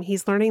happened to them,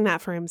 he's learning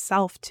that for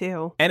himself,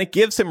 too. And it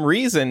gives him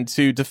reason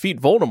to defeat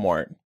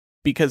Voldemort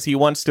because he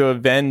wants to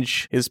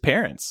avenge his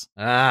parents.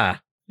 Yeah.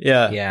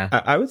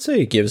 I would say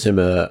it gives him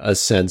a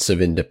sense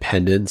of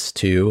independence,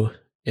 too.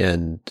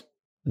 And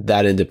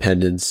that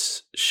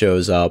independence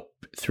shows up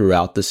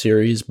throughout the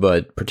series,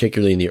 but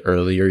particularly in the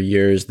earlier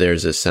years,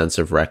 there's a sense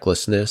of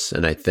recklessness.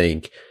 And I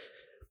think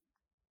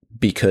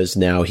because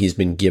now he's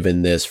been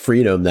given this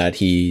freedom that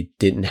he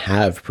didn't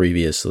have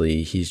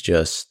previously, he's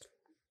just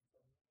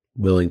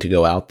willing to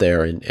go out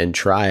there and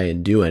try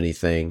and do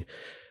anything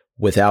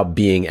without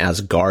being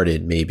as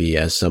guarded maybe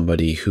as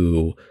somebody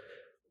who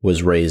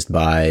was raised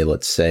by,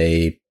 let's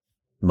say,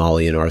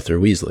 Molly and Arthur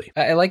Weasley.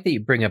 I like that you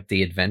bring up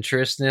the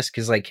adventurousness,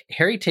 because like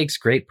Harry takes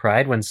great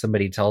pride when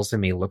somebody tells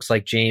him he looks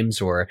like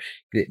James, or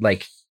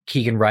like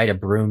he can ride a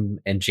broom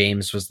and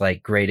James was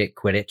like great at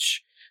Quidditch.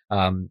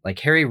 Like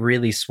Harry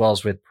really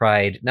swells with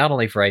pride, not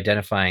only for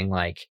identifying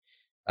like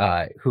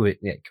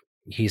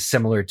he's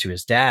similar to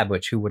his dad,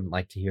 which who wouldn't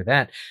like to hear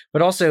that,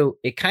 but also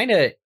it kind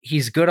of,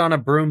 he's good on a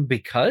broom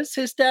because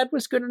his dad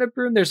was good on a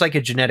broom. There's like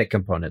a genetic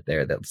component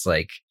there that's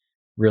like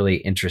really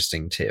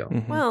interesting too.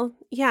 Well,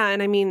 yeah.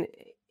 And I mean,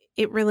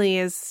 it really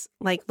is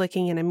like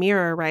looking in a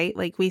mirror, right?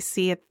 Like we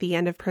see at the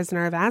end of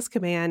Prisoner of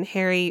Azkaban,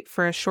 Harry,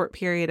 for a short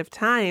period of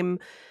time,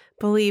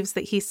 believes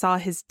that he saw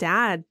his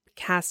dad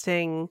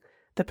casting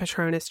the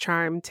Patronus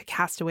charm to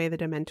cast away the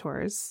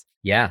Dementors.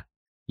 Yeah.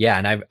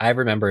 And I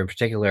remember in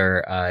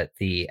particular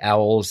the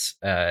owl's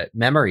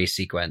memory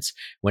sequence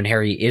when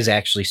Harry is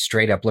actually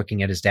straight up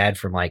looking at his dad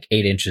from like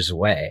 8 inches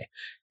away.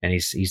 And he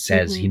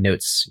says, he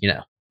notes, you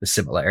know, the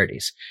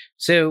similarities.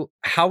 So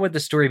how would the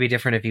story be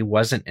different if he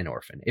wasn't an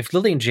orphan? If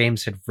Lily and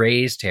James had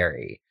raised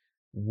Harry,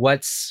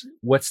 what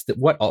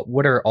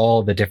are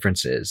all the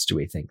differences, do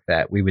we think,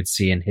 that we would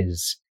see in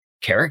his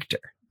character?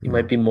 He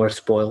might be more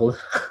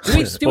spoiled.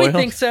 Do we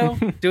think so?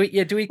 Do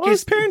we? Well,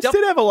 his parents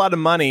did have a lot of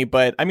money,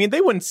 but I mean, they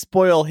wouldn't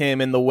spoil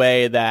him in the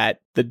way that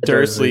the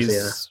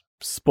Dursleys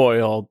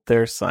spoiled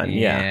their son.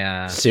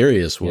 Yeah.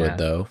 Sirius would,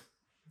 though.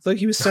 It's like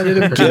he was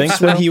sending him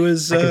gifts when he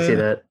was I can see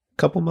that.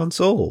 couple months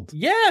old.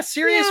 Yeah,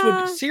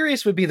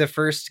 Sirius would be the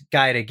first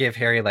guy to give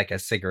Harry like a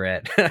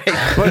cigarette. But you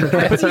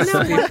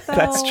know what,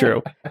 that's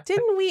true.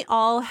 Didn't we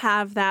all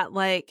have that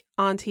like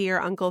auntie or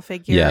uncle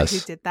figure who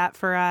did that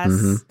for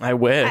us? I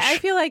wish. I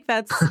feel like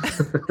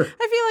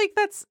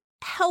that's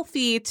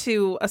healthy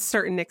to a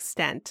certain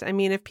extent. I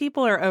mean, if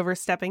people are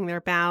overstepping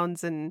their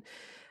bounds and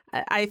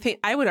I think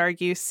I would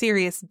argue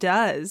Sirius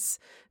does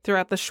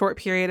throughout the short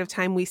period of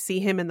time we see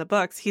him in the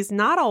books. He's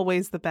not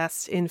always the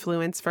best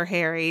influence for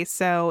Harry,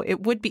 so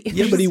it would be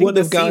interesting. Yeah, but he wouldn't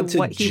have to gone see to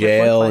what he would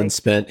jail look like. and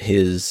spent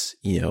his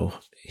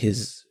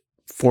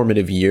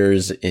formative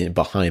years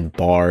behind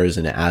bars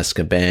in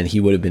Azkaban. He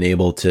would have been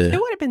able to. It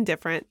would have been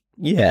different.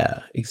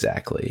 Yeah,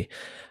 exactly.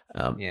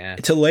 Yeah.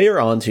 To layer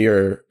on to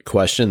your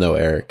question, though,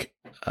 Eric,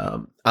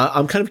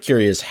 I'm kind of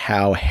curious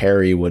how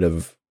Harry would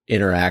have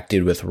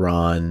interacted with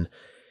Ron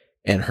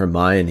and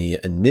Hermione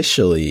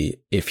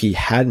initially if he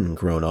hadn't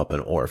grown up an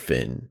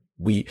orphan.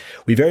 We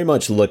very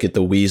much look at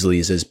the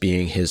Weasleys as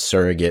being his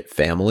surrogate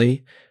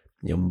family.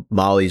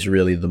 Molly's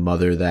really the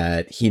mother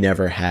that he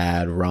never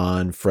had.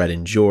 Ron, Fred,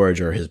 and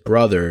George are his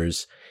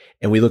brothers.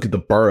 And we look at the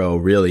Burrow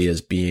really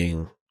as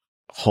being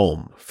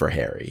home for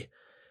Harry.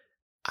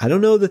 I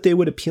don't know that they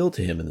would appeal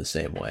to him in the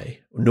same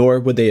way, nor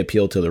would they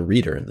appeal to the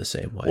reader in the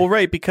same way. Well,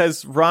 right,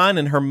 because Ron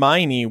and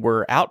Hermione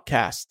were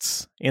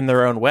outcasts in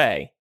their own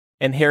way,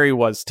 and Harry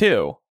was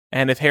too.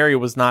 And if Harry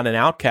was not an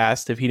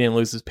outcast, if he didn't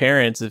lose his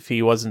parents, if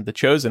he wasn't the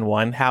chosen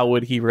one, how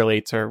would he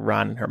relate to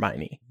Ron and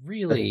Hermione?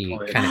 Really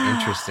kind of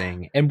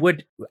interesting. And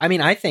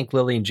I think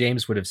Lily and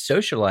James would have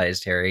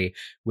socialized Harry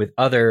with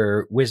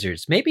other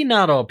wizards. Maybe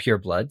not all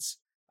purebloods.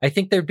 I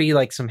think there'd be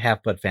like some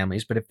half-blood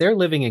families, but if they're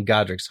living in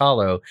Godric's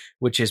Hollow,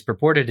 which is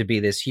purported to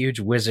be this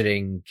huge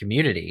wizarding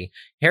community,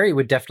 Harry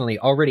would definitely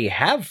already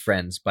have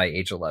friends by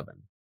age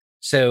 11.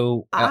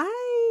 So,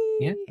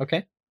 yeah,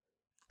 okay.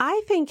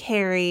 I think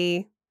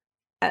Harry,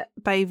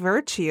 by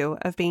virtue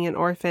of being an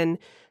orphan,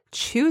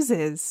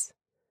 chooses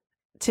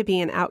to be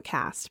an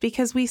outcast,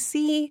 because we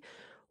see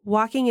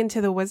walking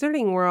into the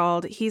wizarding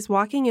world, he's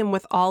walking in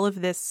with all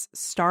of this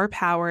star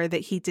power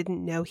that he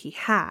didn't know he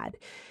had.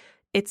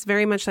 It's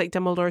very much like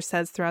Dumbledore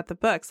says throughout the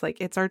books,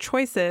 like it's our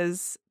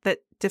choices that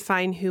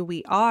define who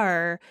we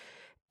are.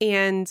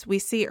 And we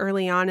see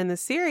early on in the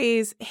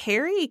series,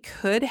 Harry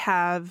could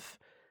have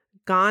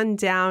gone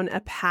down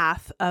a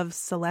path of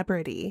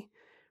celebrity,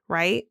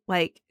 right?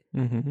 Like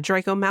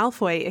Draco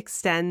Malfoy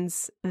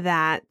extends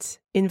that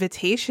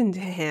invitation to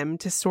him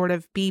to sort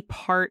of be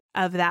part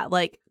of that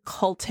like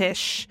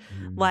cultish,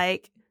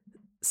 like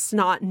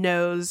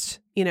snot-nosed,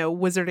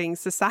 wizarding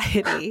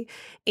society,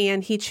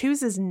 and he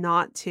chooses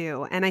not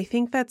to. And I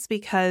think that's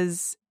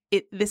because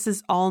this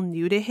is all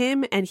new to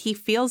him, and he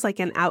feels like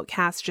an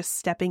outcast just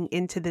stepping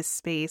into this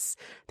space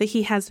that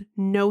he has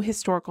no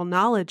historical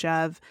knowledge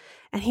of,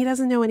 and he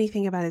doesn't know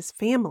anything about his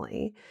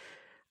family.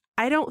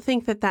 I don't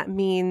think that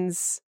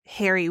means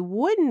Harry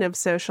wouldn't have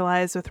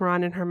socialized with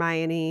Ron and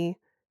Hermione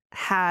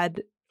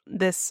had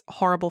this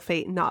horrible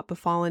fate not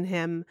befallen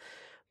him,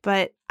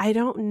 but I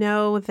don't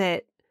know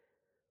that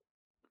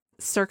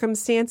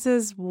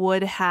circumstances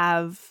would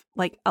have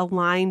like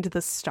aligned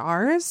the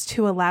stars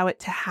to allow it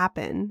to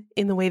happen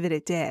in the way that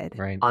it did.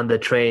 Right. On the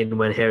train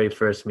when Harry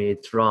first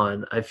meets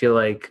Ron, I feel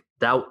like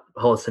that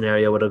whole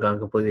scenario would have gone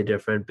completely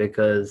different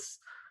because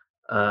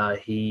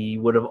he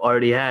would have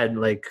already had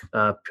like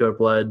pure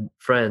blood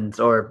friends,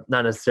 or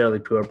not necessarily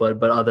pure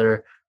blood, but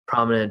other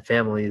prominent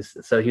families.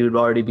 So he would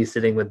already be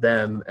sitting with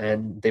them,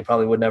 and they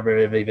probably would never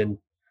have even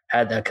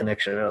had that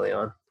connection early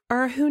on.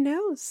 Or who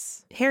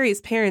knows?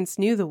 Harry's parents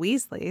knew the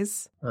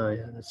Weasleys. Oh,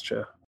 yeah, that's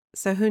true.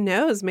 So who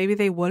knows? Maybe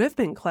they would have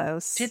been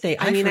close. Did they?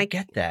 I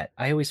forget that.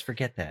 I always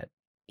forget that.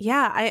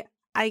 Yeah,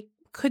 I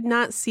could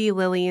not see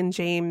Lily and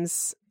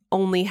James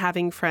only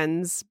having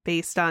friends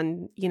based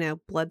on,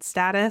 blood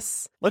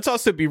status. Let's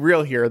also be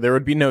real here. There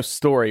would be no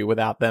story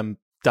without them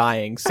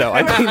dying. So,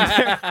 I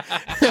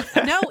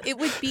mean... No, it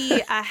would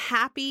be a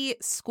happy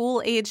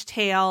school-age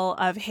tale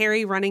of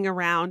Harry running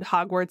around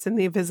Hogwarts in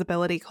the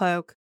invisibility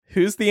cloak.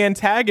 Who's the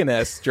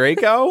antagonist?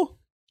 Draco?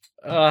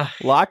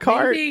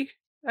 Lockhart? Maybe?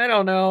 I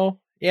don't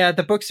know. Yeah,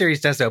 the book series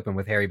does open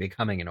with Harry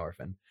becoming an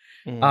orphan.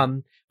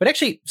 But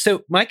actually,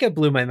 so Micah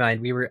blew my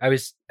mind. I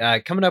was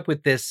coming up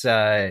with this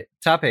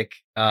topic,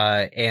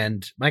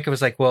 and Micah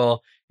was like,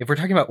 well, if we're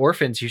talking about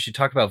orphans, you should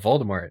talk about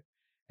Voldemort.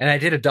 And I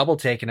did a double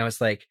take, and I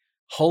was like,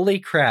 holy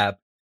crap,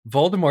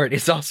 Voldemort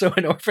is also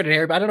an orphan in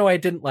Harry. But I don't know why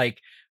it didn't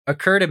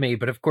occur to me.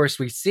 But of course,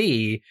 we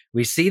see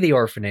the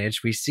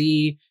orphanage. We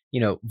see,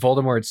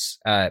 Voldemort's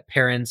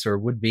parents or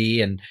would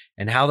be, and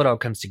how that all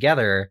comes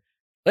together.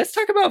 Let's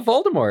talk about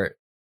Voldemort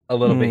a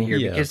little bit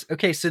here,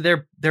 because so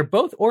they're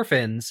both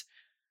orphans,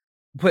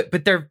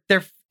 but they're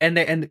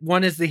and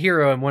one is the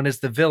hero and one is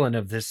the villain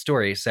of this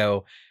story.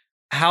 So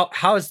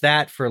how is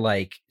that for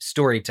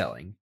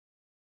storytelling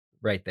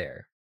right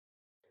there?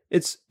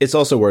 It's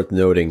also worth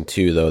noting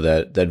too, though,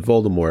 that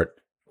Voldemort,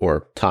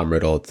 or Tom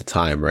Riddle at the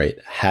time, right,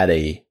 had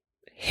a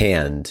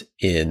hand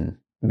in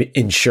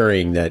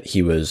ensuring that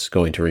he was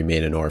going to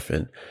remain an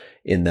orphan,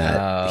 in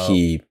that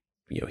he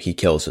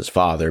kills his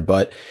father.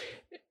 But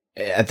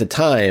at the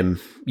time,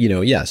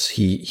 yes,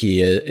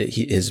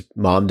 his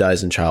mom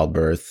dies in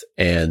childbirth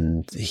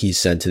and he's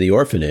sent to the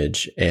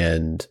orphanage.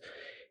 And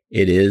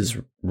it is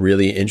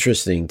really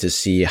interesting to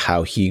see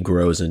how he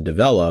grows and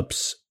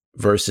develops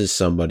versus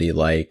somebody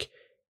like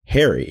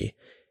Harry.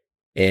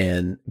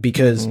 And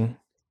because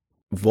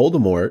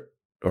Voldemort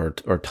or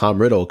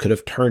Tom Riddle could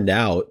have turned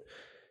out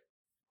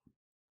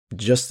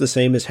just the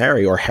same as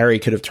Harry, or Harry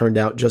could have turned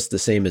out just the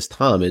same as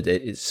Tom.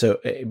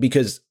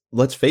 Because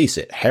let's face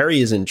it, Harry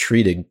isn't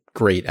treated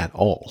great at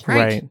all.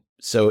 Right.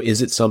 So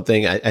is it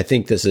something, I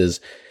think this is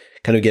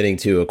kind of getting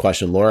to a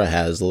question Laura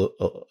has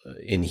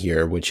in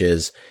here, which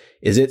is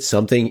it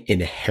something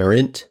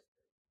inherent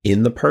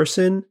in the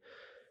person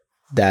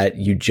that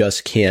you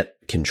just can't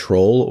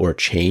control or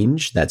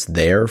change, that's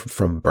there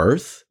from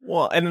birth?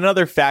 Well, and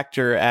another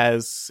factor,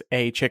 as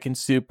a chicken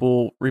soup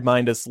will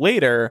remind us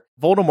later,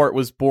 Voldemort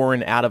was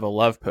born out of a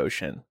love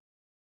potion.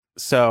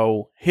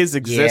 So his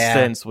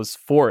existence was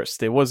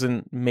forced. It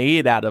wasn't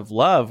made out of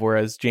love,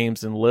 whereas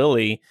James and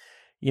Lily,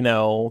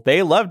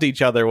 they loved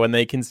each other when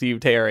they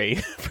conceived Harry,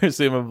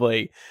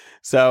 presumably.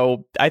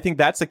 So I think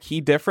that's a key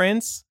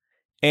difference.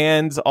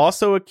 And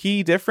also a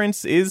key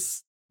difference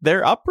is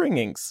their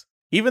upbringings.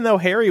 Even though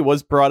Harry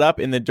was brought up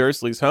in the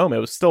Dursleys' home, it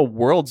was still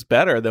worlds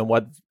better than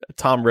what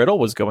Tom Riddle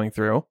was going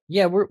through.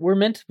 Yeah, we're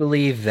meant to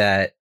believe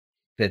that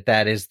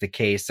is the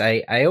case.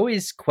 I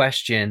always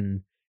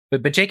question,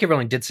 but J.K.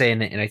 Rowling did say,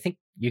 and I think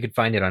you could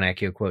find it on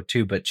Accio Quote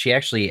too, but she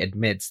actually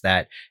admits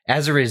that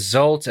as a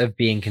result of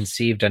being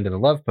conceived under the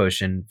love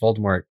potion,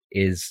 Voldemort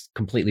is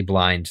completely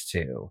blind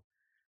to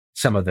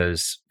some of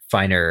those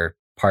finer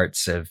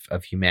parts of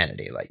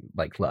humanity,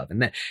 like love.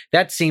 And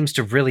that seems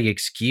to really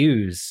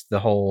excuse the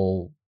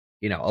whole,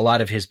 a lot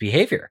of his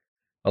behavior,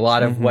 a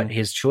lot of what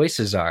his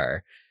choices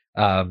are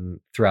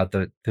throughout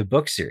the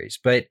book series.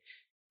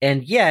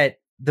 And yet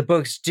the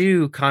books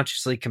do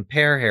consciously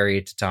compare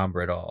Harry to Tom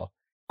Riddle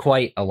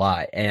quite a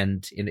lot.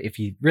 And if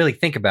you really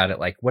think about it,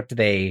 like, what do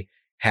they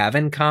have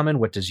in common?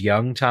 What does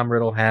young Tom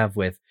Riddle have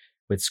with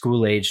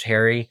school-aged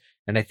Harry?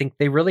 And I think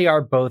they really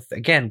are both,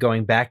 again,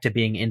 going back to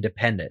being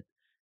independent,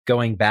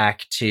 going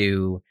back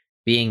to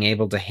being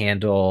able to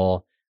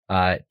handle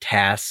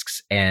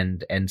tasks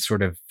and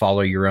sort of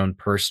follow your own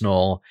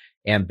personal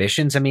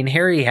ambitions. I mean,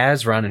 Harry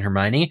has Ron and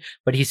Hermione,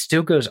 but he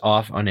still goes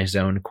off on his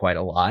own quite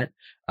a lot.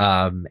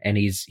 And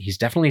he's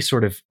definitely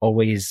sort of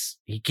always,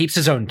 he keeps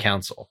his own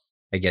counsel,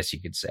 I guess you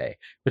could say.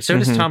 But so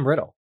does Tom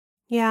Riddle.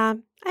 Yeah.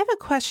 I have a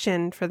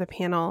question for the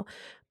panel.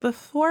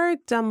 Before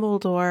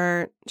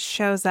Dumbledore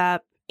shows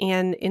up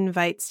and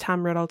invites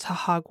Tom Riddle to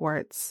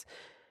Hogwarts,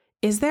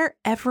 is there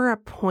ever a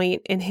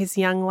point in his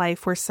young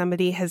life where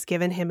somebody has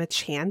given him a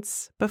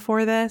chance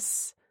before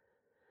this?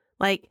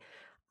 Like,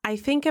 I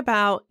think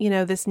about,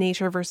 this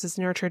nature versus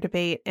nurture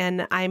debate,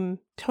 and I'm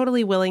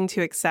totally willing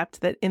to accept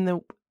that in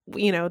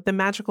the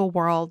magical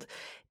world,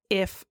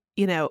 if,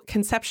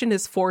 conception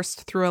is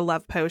forced through a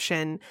love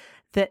potion,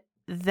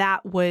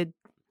 that would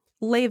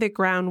lay the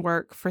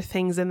groundwork for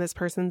things in this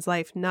person's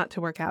life not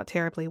to work out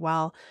terribly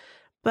well.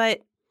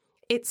 But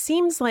it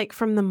seems like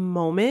from the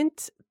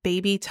moment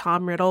baby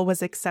Tom Riddle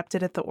was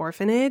accepted at the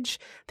orphanage,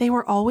 they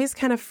were always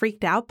kind of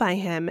freaked out by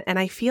him. And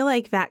I feel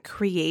like that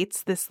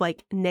creates this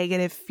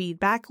negative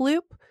feedback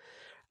loop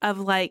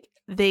of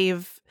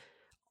they've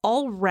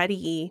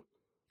already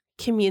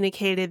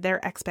communicated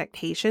their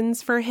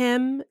expectations for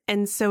him.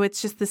 And so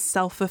it's just this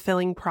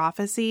self-fulfilling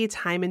prophecy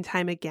time and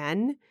time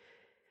again.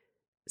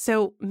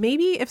 So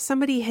maybe if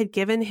somebody had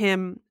given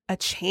him a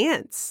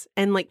chance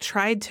and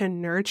tried to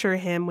nurture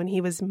him when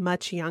he was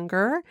much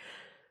younger,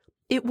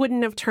 it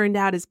wouldn't have turned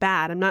out as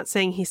bad. I'm not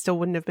saying he still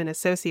wouldn't have been a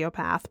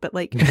sociopath, but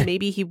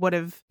maybe he would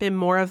have been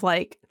more of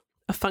a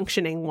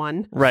functioning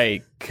one.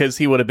 Right. Because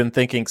he would have been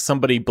thinking,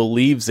 somebody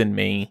believes in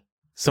me.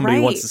 Somebody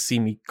wants to see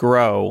me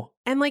grow.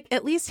 And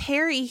at least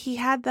Harry, he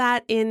had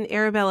that in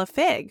Arabella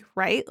Figg,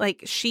 right?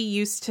 He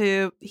used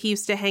to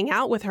hang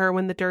out with her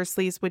when the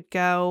Dursleys would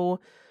go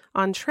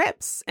on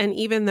trips. And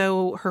even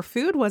though her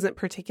food wasn't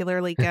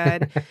particularly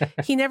good,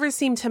 he never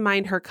seemed to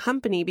mind her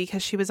company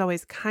because she was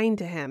always kind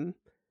to him.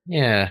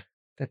 Yeah.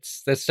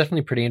 That's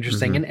definitely pretty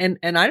interesting.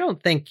 And I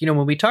don't think,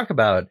 when we talk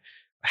about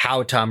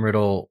how Tom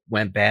Riddle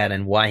went bad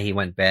and why he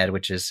went bad,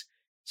 which is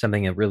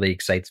something that really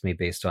excites me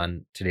based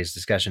on today's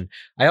discussion,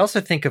 I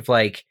also think of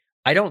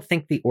I don't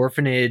think the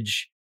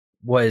orphanage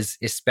was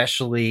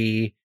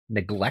especially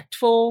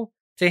neglectful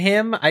to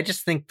him. I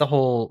just think the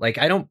whole,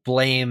 I don't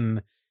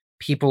blame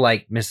people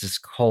like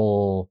Mrs.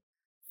 Cole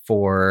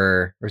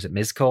or is it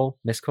Ms. Cole?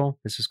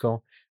 Mrs.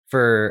 Cole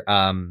for,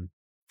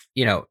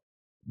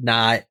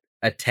 not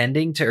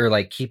attending to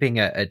or keeping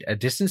a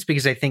distance,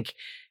 because I think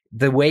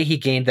the way he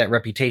gained that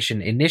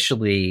reputation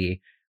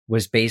initially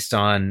was based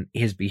on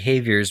his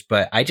behaviors.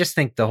 But I just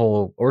think the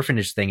whole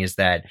orphanage thing is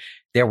that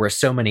there were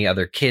so many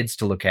other kids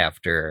to look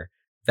after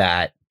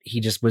that he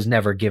just was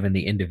never given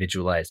the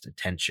individualized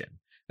attention.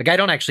 I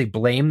don't actually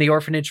blame the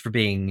orphanage for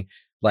being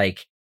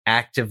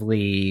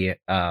actively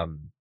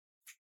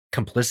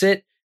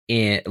complicit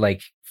in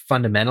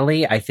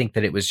fundamentally. I think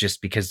that it was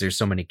just because there's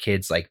so many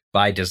kids,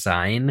 by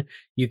design,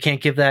 you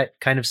can't give that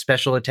kind of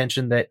special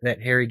attention that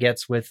Harry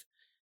gets with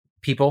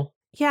people.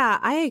 Yeah,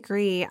 I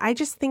agree. I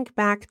just think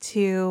back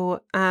to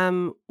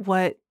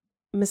what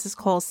Mrs.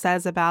 Cole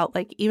says about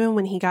even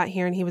when he got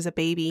here and he was a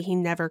baby, he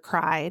never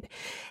cried.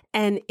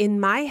 And in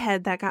my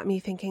head, that got me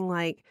thinking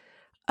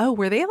oh,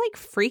 were they like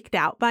freaked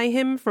out by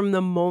him from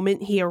the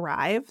moment he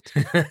arrived?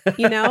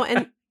 You know,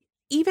 and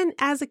even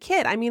as a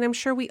kid, I mean, I'm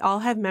sure we all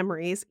have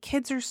memories.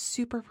 Kids are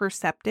super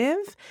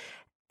perceptive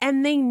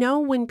and they know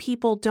when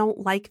people don't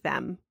like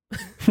them.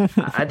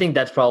 I think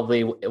that's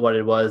probably what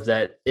it was,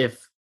 that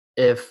if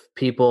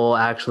people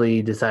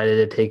actually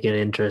decided to take an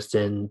interest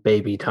in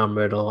baby Tom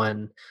Riddle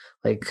and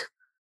like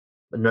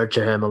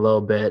nurture him a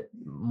little bit,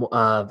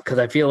 because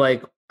I feel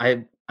like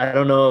I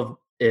don't know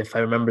if I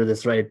remember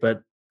this right,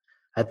 but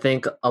I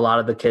think a lot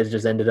of the kids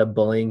just ended up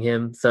bullying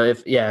him. So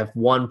if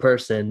one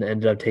person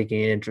ended up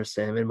taking an interest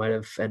in him, it might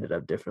have ended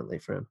up differently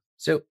for him.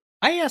 So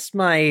I asked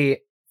my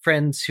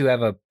friends who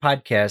have a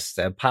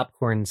podcast, a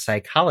Popcorn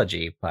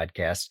Psychology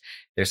podcast,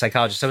 they're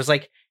psychologists. I was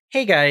like,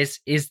 hey guys,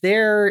 is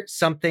there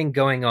something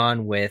going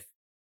on with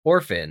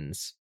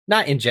orphans?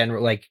 Not in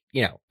general, like,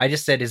 you know, I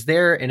just said, is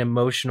there an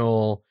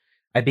emotional,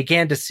 I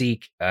began to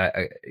seek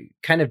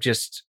kind of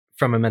just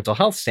from a mental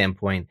health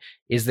standpoint,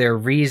 is there a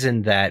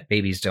reason that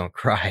babies don't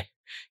cry?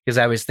 Because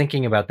I was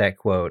thinking about that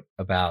quote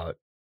about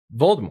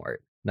Voldemort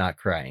not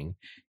crying.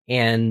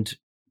 And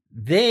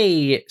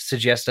they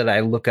suggested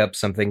I look up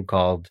something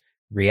called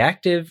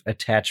reactive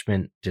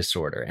attachment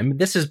disorder. And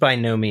this is by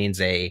no means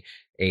a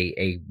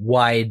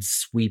wide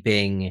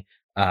sweeping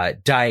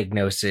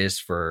diagnosis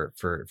for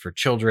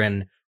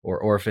children or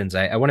orphans.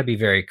 I want to be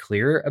very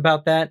clear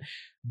about that.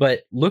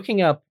 But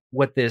looking up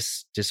what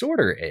this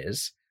disorder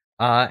is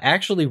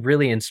actually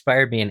really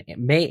inspired me and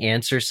may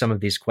answer some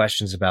of these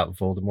questions about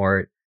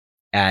Voldemort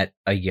at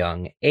a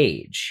young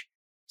age.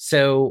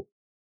 So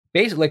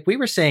basically, like we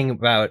were saying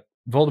about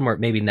Voldemort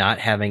maybe not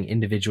having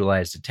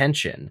individualized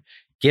attention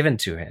given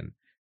to him,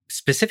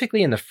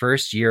 specifically in the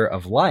first year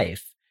of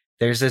life,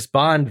 there's this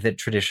bond that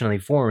traditionally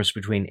forms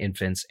between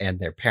infants and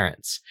their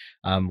parents.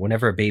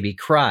 Whenever a baby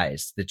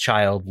cries, the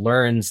child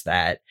learns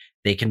that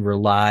they can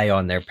rely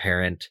on their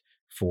parent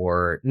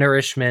for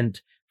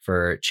nourishment,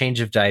 for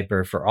change of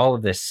diaper, for all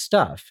of this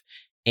stuff.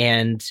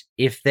 And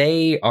if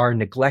they are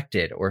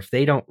neglected or if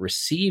they don't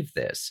receive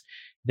this,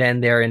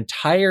 then their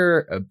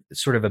entire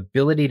sort of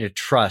ability to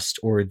trust,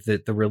 or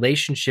the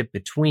relationship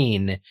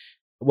between,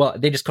 well,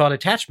 they just call it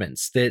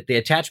attachments. The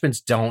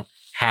attachments don't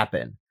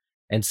happen.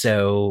 And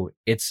so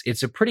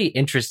it's a pretty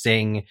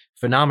interesting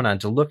phenomenon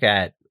to look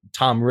at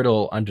Tom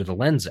Riddle under the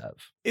lens of.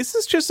 Is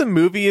this just a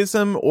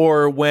movieism,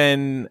 or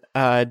when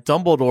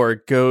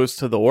Dumbledore goes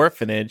to the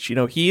orphanage, you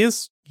know, he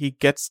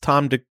gets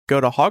Tom to go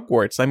to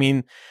Hogwarts? I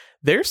mean,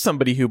 there's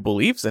somebody who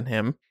believes in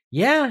him.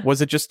 Yeah.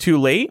 Was it just too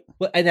late?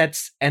 Well, and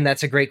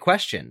that's a great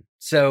question.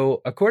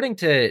 So according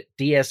to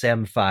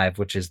DSM-5,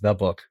 which is the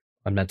book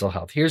on mental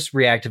health, here's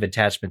reactive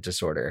attachment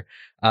disorder.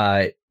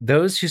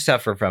 Those who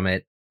suffer from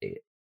it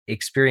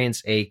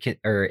experience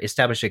or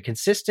establish a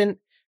consistent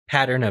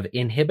pattern of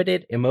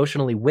inhibited,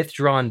 emotionally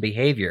withdrawn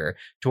behavior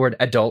toward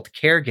adult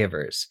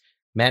caregivers,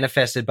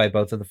 manifested by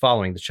both of the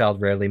following. The child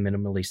rarely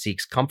minimally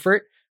seeks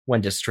comfort when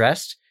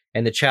distressed,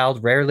 and the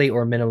child rarely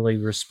or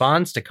minimally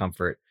responds to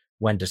comfort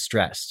when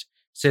distressed.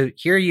 So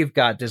here you've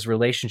got this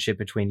relationship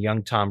between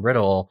young Tom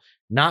Riddle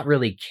not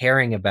really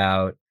caring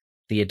about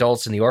the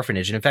adults in the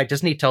orphanage. And in fact,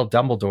 doesn't he tell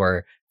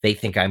Dumbledore, they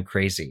think I'm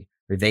crazy,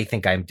 or they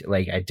think I'm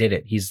like, I did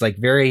it. He's like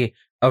very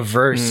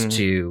averse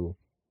to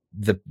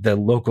the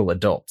local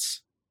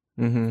adults.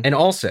 Mm-hmm. And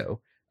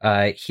also,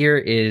 here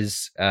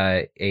is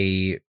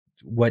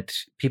what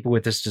people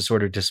with this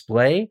disorder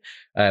display: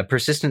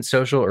 persistent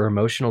social or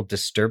emotional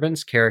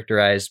disturbance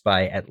characterized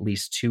by at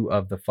least two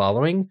of the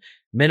following: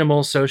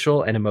 minimal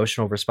social and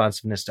emotional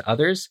responsiveness to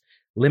others,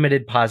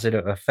 limited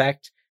positive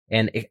affect,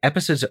 and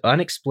episodes of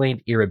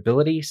unexplained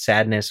irritability,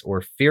 sadness,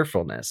 or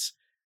fearfulness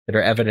that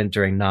are evident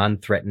during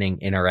non-threatening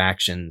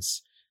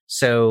interactions.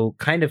 So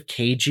kind of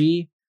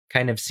cagey,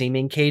 kind of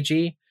seeming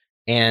cagey.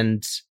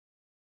 And,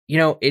 you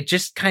know, it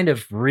just kind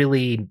of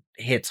really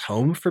hits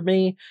home for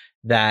me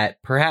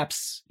that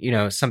perhaps, you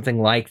know, something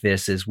like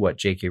this is what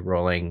J.K.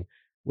 Rowling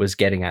was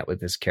getting at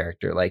with this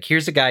character. Like,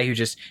 here's a guy who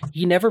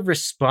he never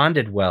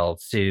responded well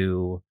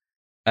to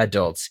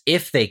adults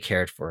if they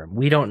cared for him.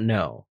 We don't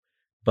know,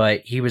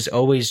 but he was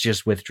always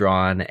just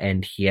withdrawn,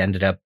 and he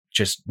ended up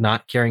just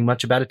not caring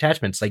much about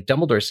attachments. Like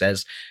Dumbledore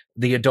says,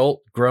 the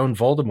adult grown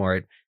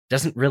Voldemort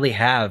doesn't really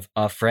have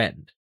a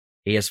friend.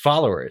 He has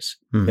followers,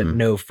 but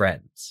no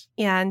friends.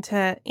 Yeah, and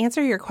to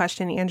answer your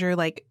question, Andrew,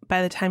 like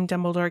by the time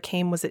Dumbledore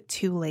came, was it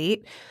too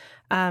late?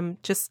 I'm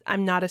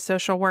not a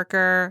social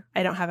worker.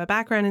 I don't have a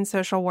background in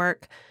social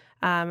work,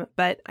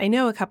 but I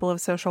know a couple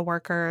of social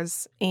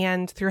workers,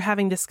 and through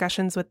having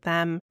discussions with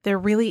them, there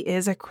really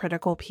is a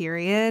critical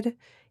period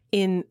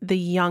in the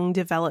young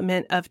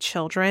development of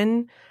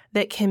children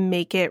that can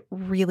make it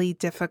really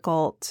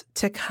difficult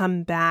to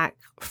come back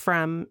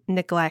from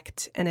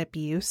neglect and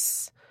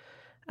abuse.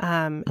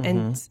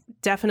 And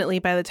definitely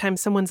by the time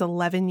someone's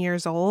 11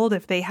 years old,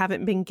 if they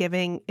haven't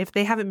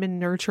been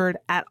nurtured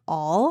at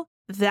all,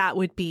 it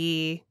would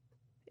be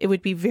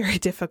very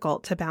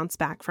difficult to bounce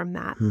back from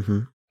that.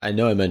 I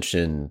know I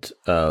mentioned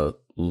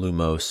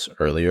Lumos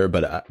earlier,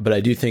 but I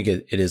do think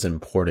it is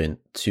important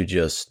to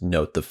just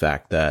note the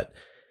fact that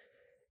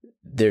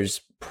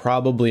there's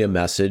probably a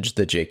message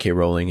that J.K.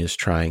 Rowling is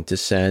trying to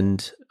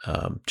send,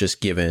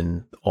 just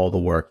given all the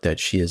work that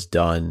she has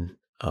done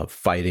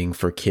fighting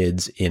for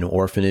kids in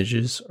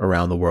orphanages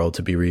around the world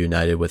to be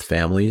reunited with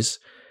families,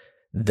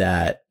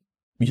 that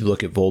you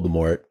look at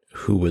Voldemort,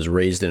 who was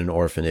raised in an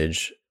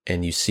orphanage,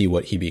 and you see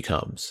what he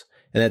becomes.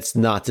 And that's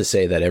not to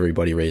say that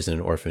everybody raised in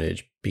an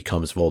orphanage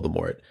becomes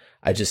Voldemort.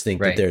 I just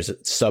think that there's a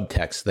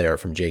subtext there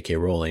from J.K.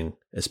 Rowling,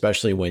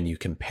 especially when you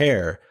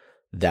compare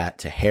that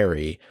to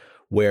Harry,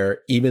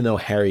 where even though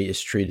Harry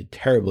is treated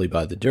terribly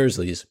by the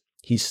Dursleys,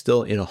 he's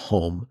still in a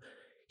home.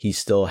 He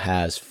still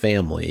has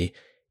family.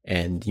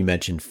 And you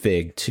mentioned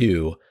Fig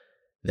too,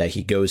 that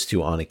he goes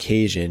to on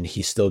occasion.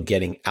 He's still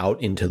getting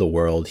out into the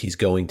world. He's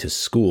going to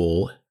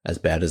school, as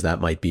bad as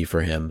that might be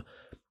for him.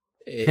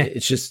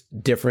 It's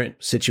just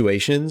different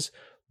situations.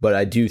 But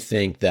I do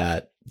think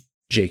that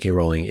J.K.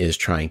 Rowling is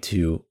trying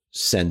to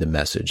send a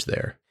message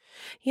there.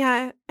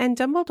 Yeah, and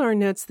Dumbledore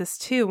notes this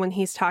too when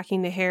he's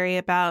talking to Harry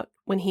about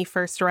when he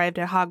first arrived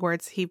at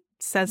Hogwarts. He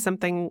says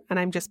something, and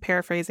I'm just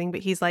paraphrasing,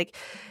 but he's like,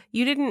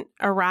 you didn't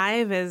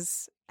arrive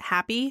as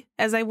happy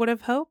as I would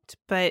have hoped,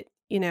 but,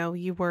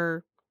 you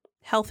were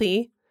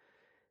healthy.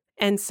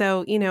 And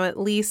so, at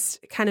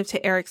least kind of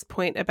to Eric's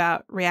point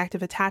about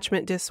reactive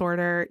attachment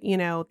disorder,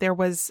 there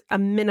was a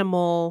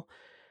minimal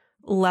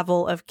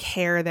level of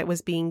care that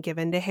was being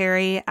given to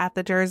Harry at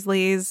the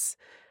Dursleys.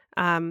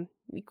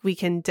 We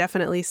can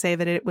definitely say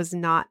that it was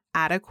not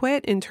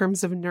adequate in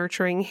terms of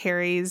nurturing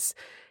Harry's,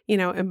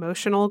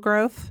 emotional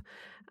growth.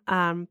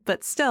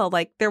 But still,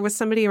 there was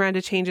somebody around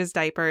to change his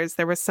diapers.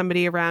 There was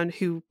somebody around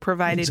who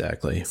provided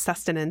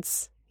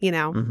sustenance,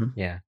 Mm-hmm.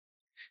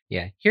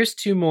 Yeah. Here's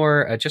two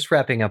more, just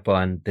wrapping up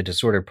on the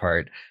disorder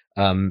part.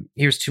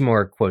 Here's two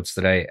more quotes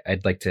that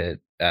I'd like to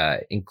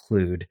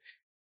include.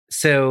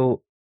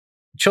 So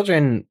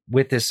children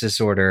with this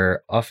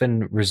disorder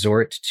often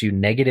resort to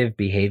negative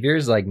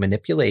behaviors like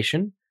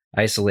manipulation,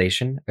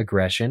 isolation,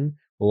 aggression,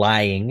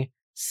 lying,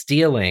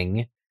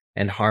 stealing,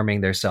 and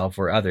harming themselves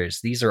or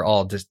others. These are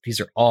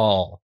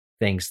all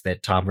things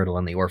that Tom Riddle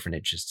and the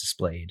orphanage is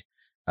displayed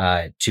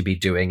to be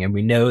doing. And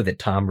we know that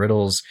Tom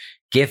Riddle's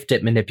gift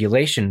at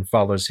manipulation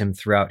follows him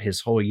throughout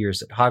his whole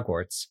years at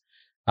Hogwarts.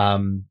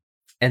 And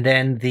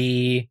then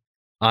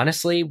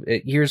honestly,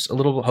 here's a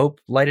little hope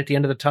light at the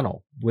end of the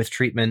tunnel. With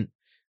treatment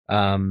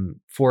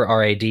for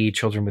RAD,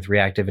 children with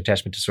reactive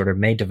attachment disorder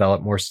may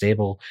develop more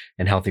stable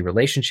and healthy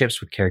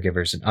relationships with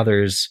caregivers and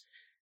others.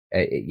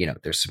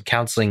 There's some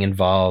counseling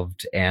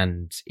involved,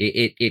 and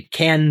it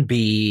can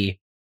be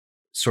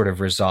sort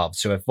of resolved.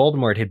 So if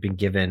Voldemort had been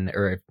given,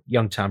 or if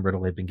young Tom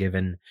Riddle had been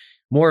given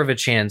more of a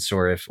chance,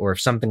 or if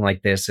something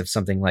like this, if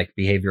something like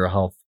behavioral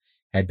health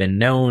had been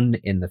known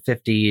in the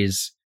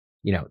 50s,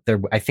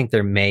 I think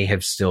there may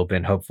have still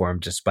been hope for him,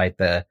 despite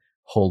the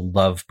whole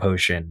love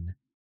potion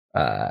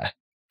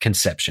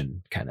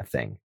conception kind of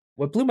thing.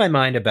 What blew my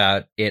mind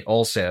about it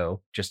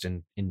also, just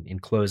in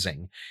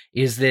closing,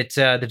 is that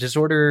the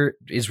disorder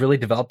is really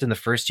developed in the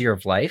first year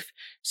of life.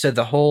 So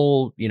the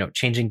whole,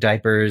 changing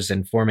diapers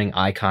and forming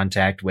eye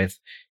contact with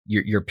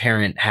your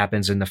parent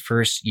happens in the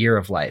first year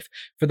of life.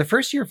 For the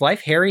first year of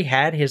life, Harry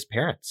had his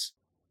parents.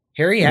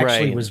 Harry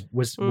actually was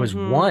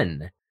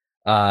one,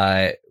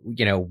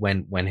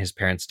 when his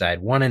parents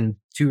died, 1 and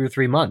 2 or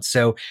 3 months.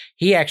 So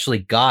he actually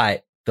got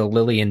the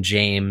Lily and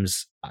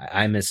James,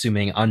 I'm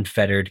assuming,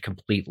 unfettered,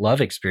 complete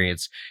love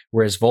experience,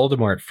 whereas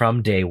Voldemort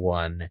from day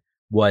one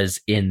was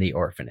in the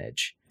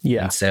orphanage.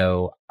 Yeah. And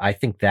so I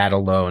think that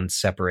alone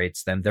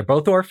separates them. They're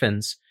both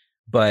orphans,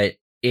 but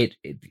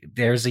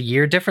there's a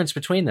year difference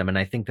between them. And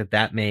I think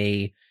that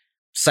may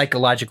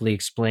psychologically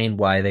explain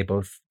why they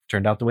both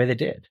turned out the way they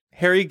did.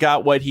 Harry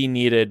got what he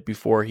needed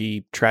before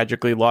he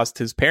tragically lost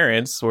his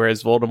parents,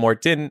 whereas Voldemort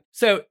didn't.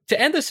 So to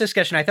end this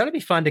discussion, I thought it'd be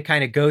fun to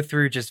kind of go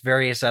through just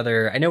various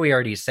other, I know we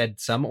already said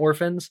some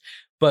orphans,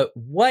 but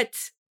what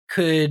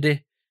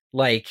could,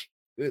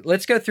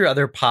 let's go through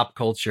other pop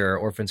culture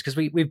orphans, because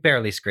we've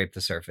barely scraped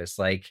the surface.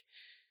 Why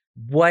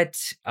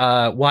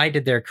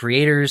did their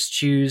creators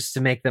choose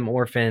to make them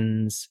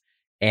orphans?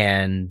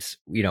 And,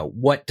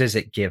 what does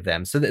it give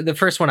them? So the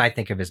first one I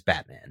think of is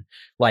Batman.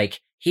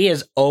 He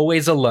is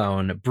always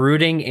alone,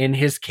 brooding in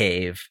his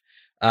cave,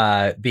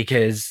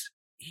 because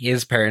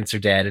his parents are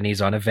dead and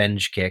he's on a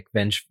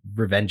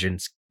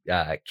revengeance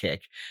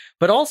kick.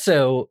 But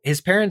also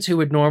his parents, who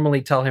would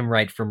normally tell him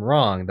right from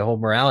wrong, the whole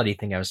morality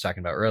thing I was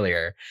talking about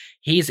earlier,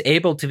 he's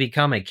able to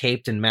become a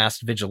caped and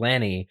masked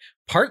vigilante,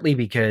 partly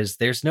because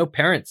there's no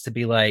parents to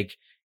be like,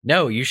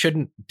 no, you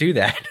shouldn't do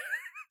that.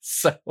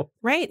 So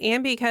right,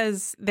 and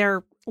because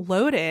they're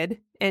loaded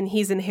and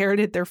he's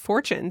inherited their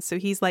fortune, so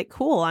he's like,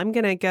 cool, I'm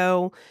gonna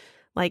go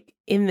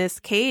in this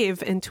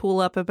cave and tool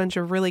up a bunch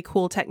of really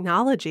cool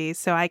technology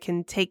so I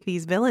can take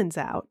these villains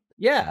out.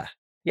 Yeah.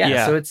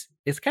 So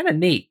it's kind of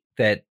neat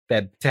that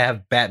to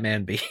have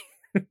Batman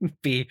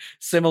be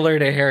similar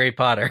to Harry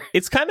Potter.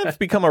 It's kind of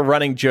become a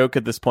running joke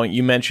at this point.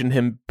 You mentioned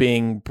him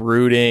being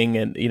brooding,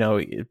 and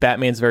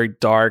Batman's very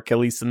dark, at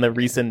least in the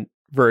recent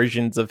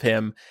versions of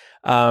him.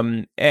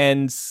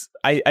 And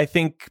I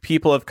think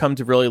people have come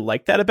to really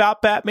like that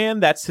about Batman.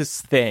 That's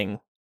his thing.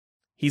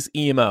 He's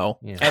emo.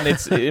 Yeah. And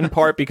it's in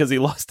part because he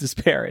lost his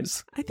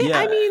parents. I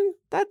mean,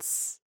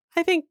 that's,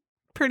 I think,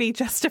 pretty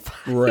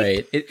justified.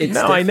 Right. It's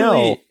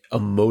definitely a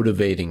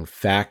motivating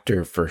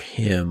factor for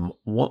him.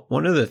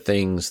 One of the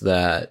things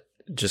that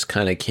just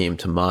kind of came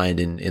to mind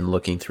in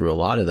looking through a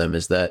lot of them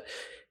is that,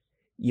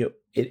 you know,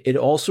 it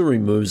also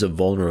removes a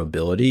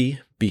vulnerability,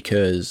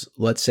 because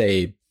let's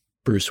say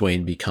Bruce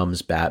Wayne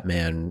becomes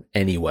Batman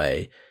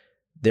anyway,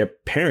 their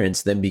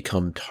parents then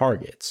become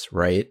targets,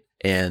 right?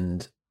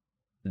 And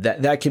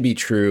that can be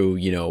true,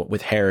 you know,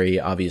 with Harry,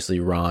 obviously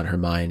Ron,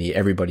 Hermione,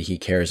 everybody he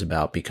cares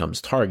about becomes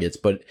targets.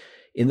 But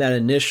in that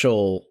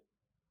initial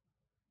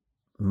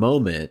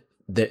moment,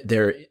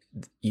 there,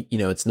 you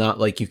know, it's not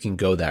like you can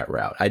go that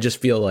route. I just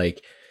feel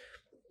like,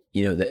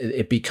 you know,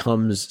 it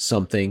becomes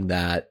something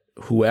that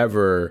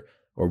whoever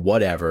or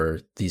whatever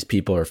these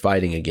people are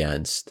fighting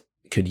against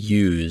could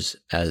use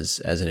as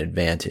an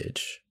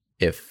advantage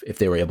if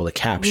they were able to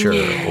capture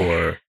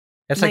or.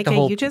 That's like the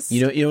whole, you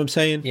know what I'm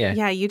saying? Yeah.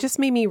 Yeah. You just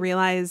made me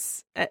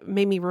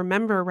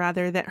remember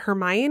rather that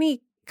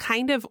Hermione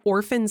kind of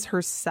orphans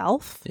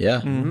herself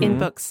in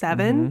book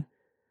 7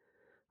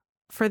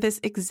 for this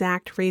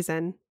exact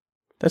reason.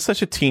 That's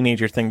such a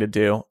teenager thing to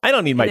do. I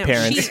don't need my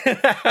parents.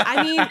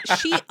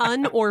 She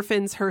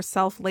unorphans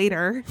herself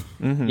later.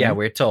 Mm-hmm. Yeah,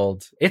 we're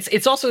told.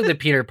 It's also the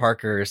Peter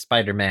Parker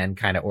Spider-Man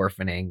kind of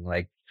orphaning.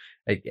 Like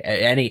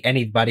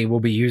anybody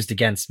will be used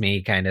against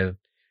me kind of. I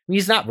mean,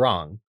 he's not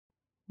wrong.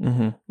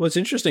 Mm-hmm. What's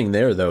interesting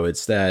there, though,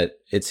 it's that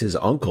it's his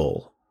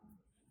uncle's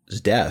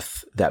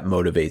death that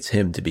motivates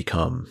him to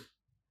become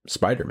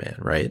Spider-Man,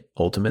 right?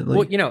 Ultimately.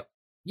 Well, you know,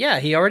 yeah,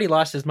 he already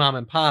lost his mom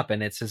and pop,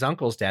 and it's his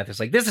uncle's death. It's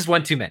like, this is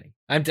one too many.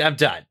 I'm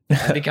done.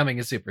 I'm becoming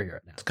a superhero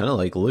now. It's kind of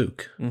like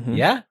Luke. Mm-hmm.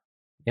 Yeah,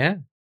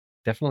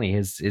 definitely.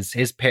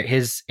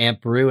 His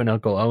Aunt Beru and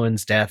Uncle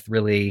Owen's death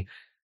really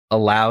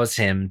allows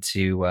him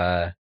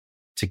to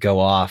go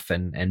off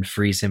and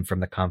freeze him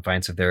from the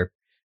confines of their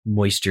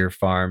moisture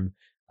farm.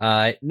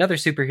 Another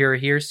superhero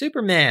here,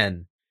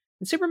 Superman.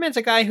 And Superman's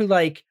a guy who,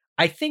 like,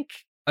 I think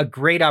a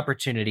great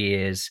opportunity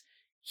is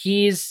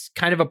he's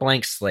kind of a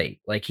blank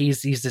slate. Like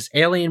he's this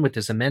alien with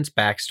this immense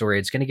backstory.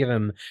 It's going to give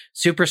him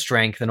super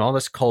strength and all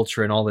this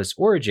culture and all this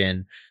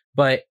origin.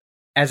 But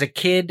as a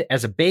kid,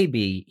 as a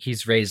baby,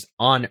 he's raised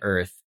on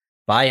Earth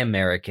by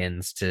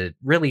Americans to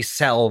really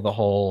sell the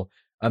whole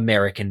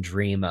American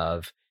dream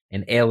of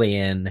an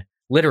alien,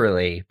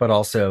 literally, but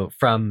also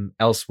from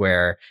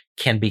elsewhere,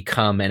 can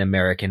become an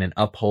American and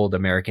uphold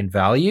American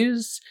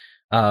values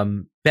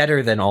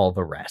better than all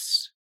the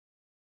rest.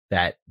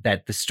 That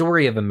the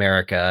story of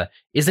America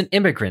is an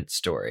immigrant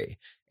story.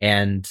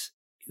 And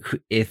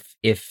if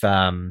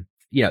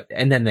you know,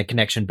 and then the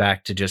connection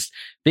back to just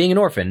being an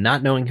orphan,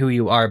 not knowing who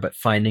you are, but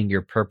finding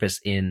your purpose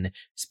in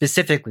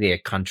specifically a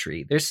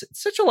country. There's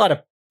such a lot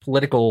of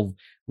political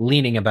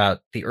leaning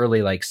about the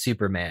early, like,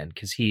 Superman,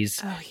 because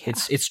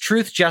it's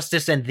truth,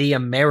 justice, and the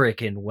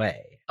American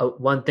way.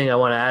 One thing I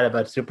want to add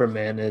about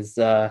Superman is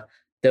there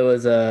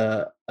was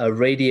a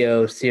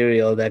radio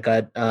serial that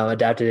got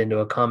adapted into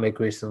a comic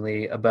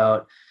recently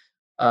about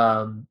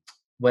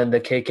when the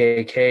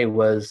KKK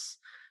was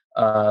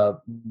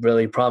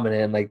really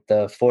prominent in like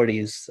the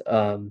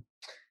 40s.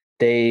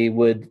 They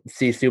would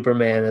see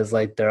Superman as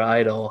like their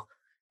idol,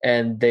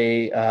 and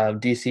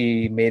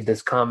DC made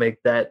this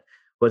comic that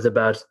was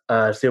about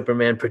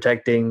Superman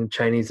protecting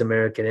Chinese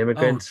American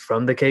immigrants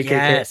from the KKK.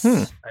 Yes.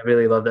 I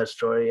really love that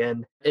story.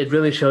 And it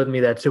really showed me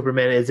that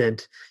Superman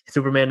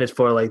is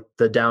for like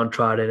the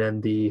downtrodden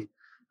and the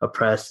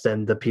oppressed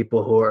and the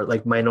people who are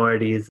like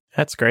minorities.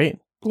 That's great.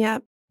 Yeah.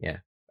 Yeah.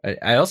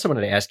 I also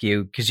wanted to ask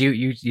you, because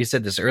you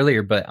said this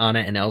earlier, but Anna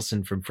and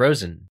Elsa from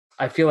Frozen.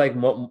 I feel like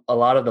a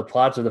lot of the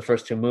plots of the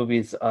first two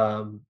movies,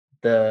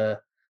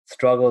 the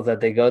struggles that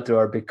they go through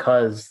are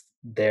because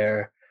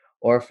they're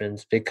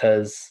orphans,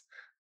 because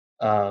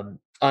Anna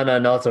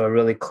and Elsa were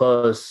really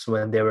close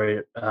when they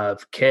were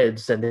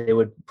kids, and they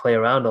would play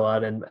around a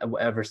lot. And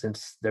ever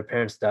since their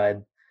parents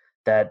died,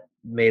 that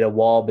made a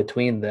wall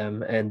between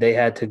them, and they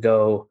had to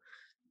go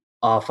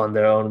off on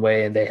their own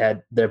way, and they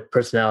had their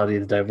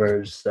personalities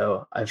diverged.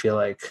 So I feel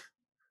like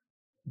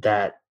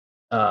that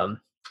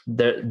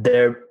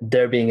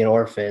their being an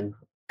orphan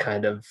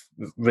kind of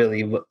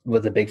really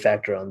was a big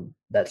factor on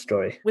that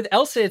story. With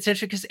Elsa, it's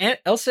interesting because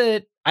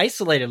Elsa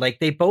isolated, like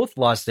they both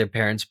lost their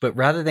parents, but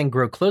rather than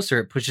grow closer,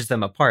 it pushes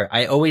them apart.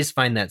 I always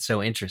find that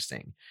so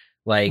interesting.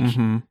 Like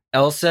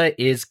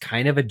Elsa is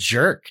kind of a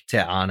jerk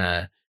to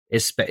Anna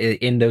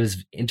in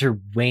those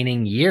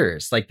intervening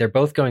years. Like they're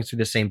both going through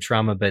the same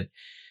trauma, but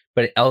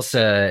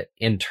Elsa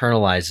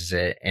internalizes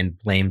it and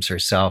blames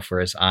herself,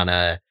 whereas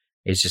Anna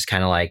is just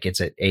kind of like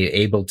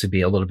able to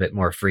be a little bit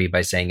more free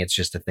by saying it's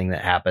just a thing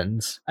that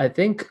happens. I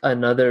think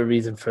another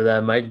reason for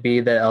that might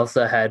be that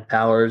Elsa had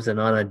powers and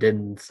Anna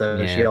didn't,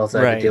 so she also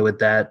had to deal with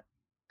that,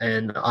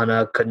 and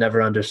Anna could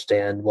never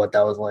understand what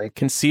that was like.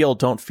 Conceal,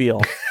 don't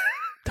feel.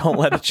 Don't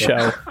let it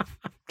show.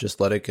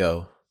 Just let it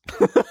go.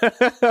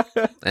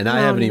 And I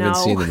haven't even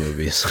seen the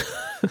movies.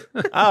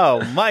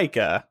 Oh,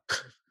 Micah.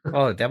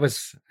 Oh,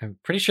 I'm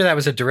pretty sure that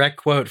was a direct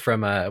quote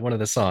from one of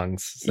the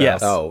songs. So.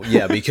 Yes. Oh,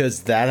 yeah,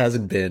 because that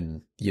hasn't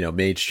been,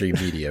 mainstream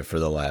media for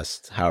the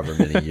last however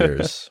many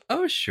years.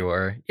 Oh,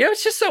 sure.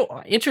 It's just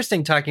so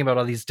interesting talking about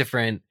all these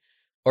different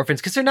orphans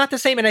because they're not the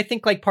same. And I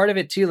think like part of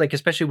it too, like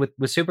especially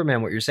with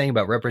Superman, what you're saying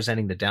about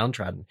representing the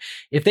downtrodden,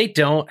 if they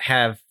don't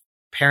have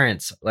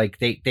parents, like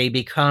they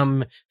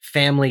become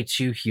family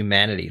to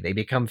humanity. They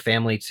become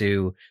family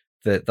to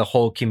the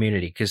whole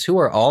community, because who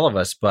are all of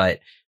us but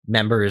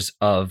members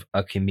of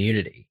a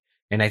community?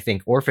 And I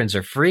think orphans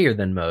are freer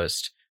than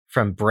most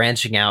from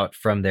branching out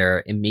from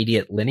their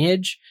immediate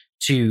lineage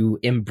to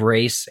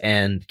embrace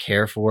and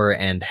care for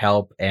and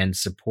help and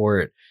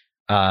support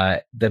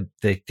the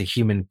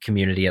human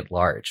community at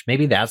large.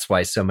 Maybe that's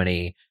why so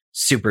many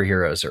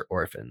superheroes are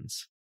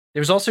orphans.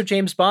 There's also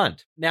James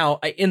Bond. Now,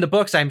 in the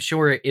books, I'm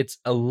sure it's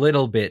a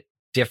little bit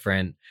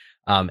different,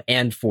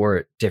 and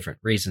for different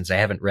reasons. I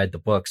haven't read the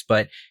books,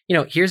 but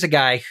here's a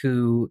guy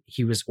who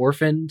he was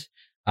orphaned.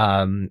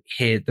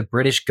 The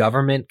British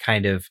government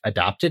kind of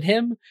adopted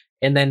him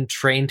and then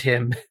trained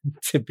him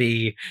to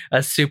be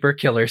a super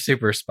killer,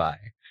 super spy.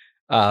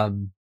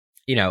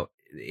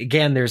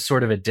 Again, there's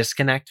sort of a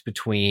disconnect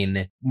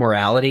between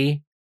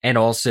morality and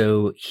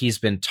also he's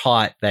been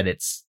taught that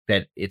it's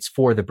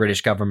for the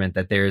British government,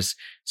 that there's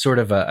sort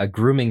of a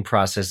grooming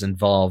process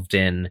involved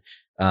in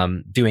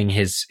doing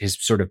his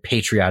sort of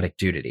patriotic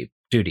duty.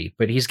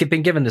 But he's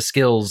been given the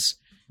skills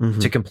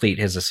to complete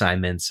his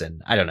assignments.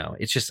 And I don't know.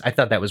 It's just, I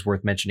thought that was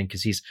worth mentioning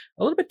because he's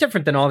a little bit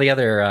different than all the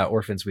other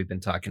orphans we've been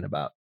talking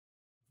about.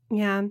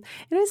 Yeah,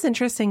 it is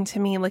interesting to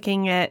me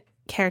looking at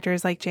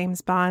characters like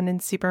James Bond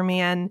and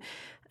Superman,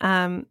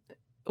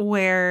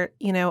 where,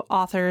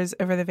 authors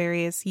over the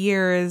various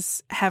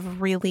years have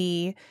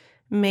really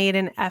made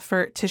an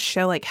effort to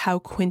show like how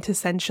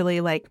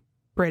quintessentially like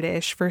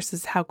British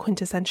versus how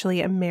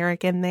quintessentially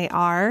American they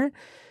are.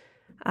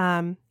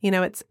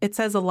 It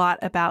says a lot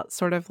about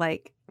sort of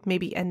like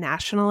maybe a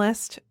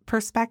nationalist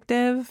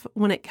perspective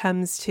when it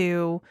comes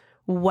to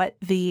what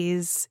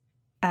these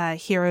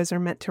heroes are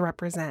meant to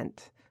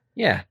represent.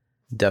 Yeah,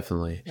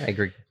 definitely. I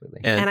agree completely.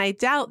 And I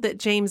doubt that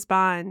James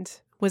Bond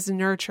was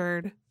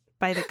nurtured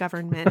by the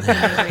government when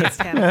they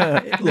raised him.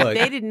 Look,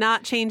 they did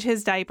not change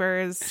his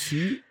diapers.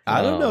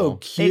 I don't know.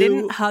 They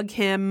didn't hug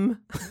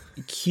him.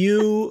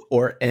 Q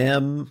or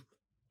M.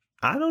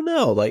 I don't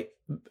know. Like,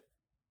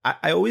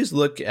 I always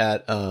look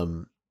at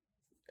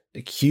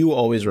Q.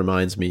 Always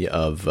reminds me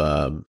of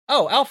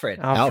Alfred.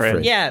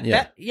 Alfred.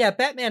 Yeah,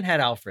 Batman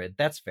had Alfred.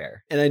 That's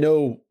fair. And I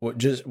know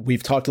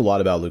we've talked a lot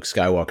about Luke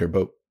Skywalker,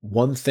 but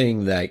one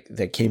thing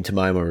that came to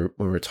mind when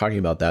we were talking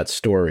about that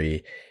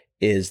story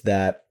is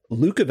that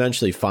Luke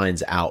eventually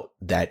finds out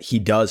that he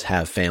does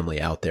have family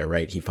out there,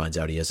 right? He finds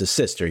out he has a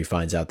sister. He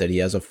finds out that he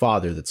has a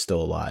father that's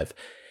still alive.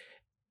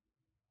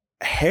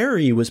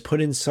 Harry was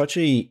put in such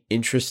a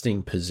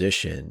interesting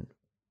position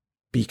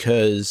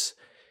because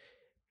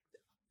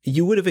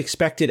you would have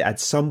expected at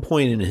some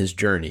point in his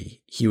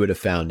journey, he would have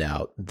found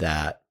out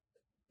that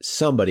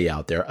somebody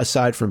out there,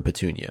 aside from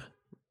Petunia,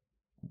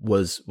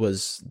 was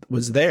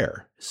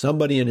there,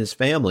 somebody in his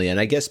family. And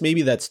I guess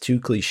maybe that's too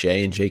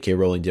cliche and J.K.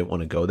 Rowling didn't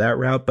want to go that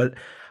route, but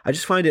I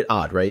just find it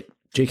odd, right?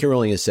 J.K.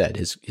 Rowling has said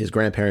his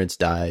grandparents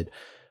died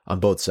on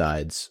both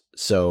sides,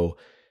 so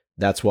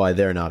that's why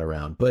they're not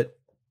around. But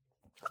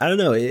I don't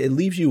know, it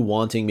leaves you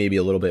wanting maybe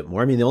a little bit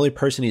more. I mean, the only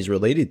person he's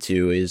related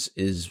to is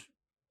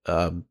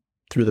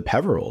through the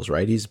Peverils,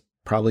 right? He's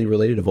probably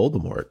related to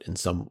Voldemort in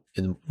some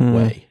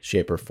way,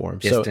 shape, or form.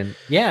 Distant.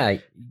 So yeah.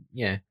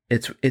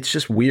 It's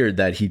just weird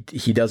that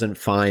he doesn't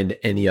find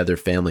any other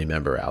family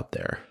member out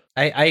there.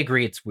 I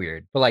agree it's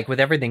weird. But like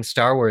with everything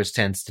Star Wars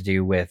tends to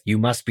do with, you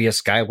must be a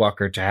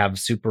Skywalker to have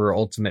super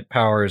ultimate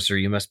powers, or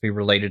you must be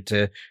related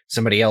to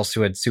somebody else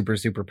who had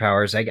super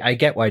powers. I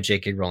get why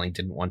J.K. Rowling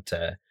didn't want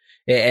to,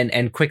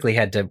 and quickly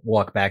had to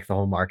walk back the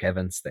whole Mark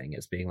Evans thing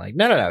as being like,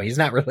 no, he's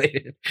not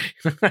related.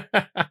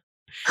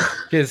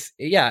 Because,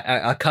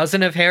 a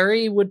cousin of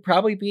Harry would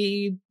probably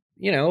be,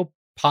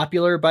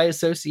 popular by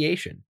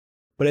association.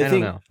 But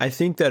I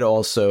think that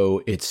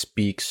also it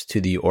speaks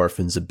to the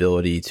orphans'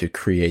 ability to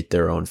create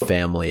their own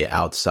family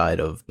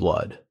outside of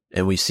blood.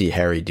 And we see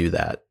Harry do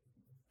that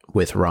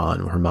with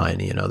Ron,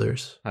 Hermione, and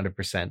others.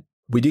 100%.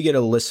 We do get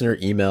a listener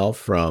email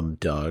from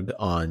Doug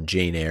on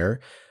Jane Eyre.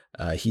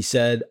 He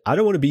said, I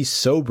don't want to be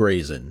so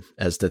brazen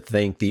as to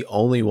think the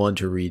only one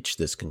to reach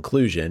this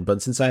conclusion,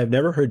 but since I have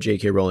never heard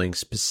J.K. Rowling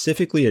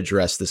specifically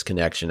address this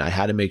connection, I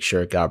had to make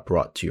sure it got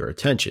brought to your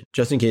attention,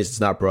 just in case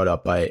it's not brought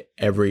up by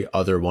every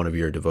other one of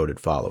your devoted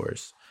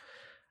followers.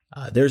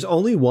 There's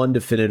only one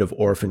definitive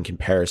orphan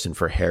comparison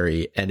for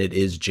Harry, and it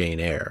is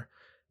Jane Eyre.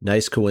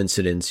 Nice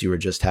coincidence you were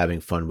just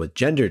having fun with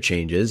gender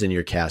changes in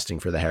your casting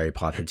for the Harry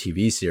Potter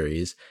TV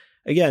series.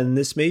 Again,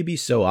 this may be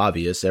so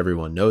obvious,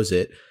 everyone knows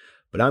it,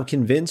 but I'm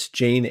convinced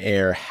Jane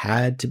Eyre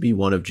had to be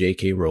one of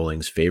J.K.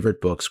 Rowling's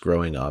favorite books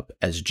growing up,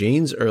 as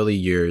Jane's early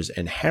years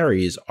and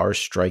Harry's are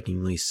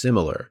strikingly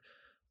similar.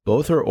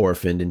 Both are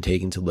orphaned and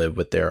taken to live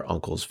with their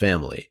uncle's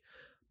family.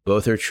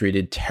 Both are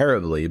treated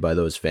terribly by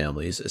those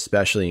families,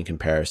 especially in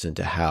comparison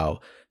to how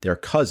their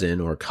cousin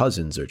or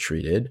cousins are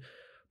treated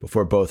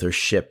before both are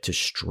shipped to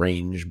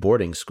strange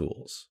boarding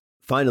schools.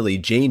 Finally,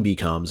 Jane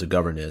becomes a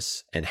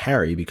governess and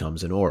Harry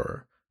becomes an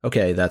Auror.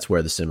 Okay, that's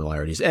where the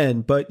similarities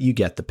end, but you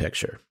get the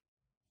picture.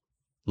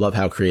 Love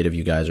how creative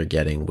you guys are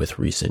getting with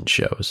recent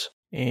shows.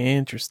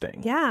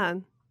 Interesting. Yeah.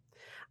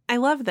 I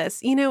love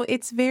this. You know,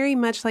 it's very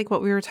much like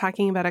what we were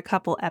talking about a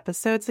couple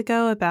episodes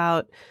ago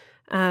about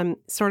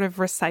sort of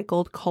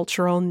recycled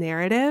cultural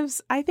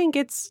narratives. I think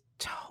it's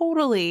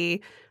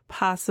totally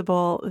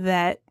possible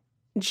that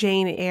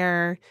Jane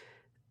Eyre,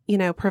 you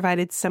know,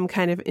 provided some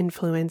kind of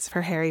influence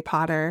for Harry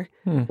Potter.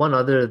 One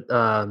other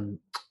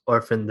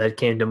orphan that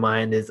came to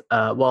mind is,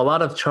 a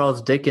lot of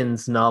Charles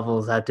Dickens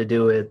novels had to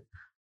do with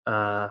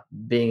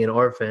being an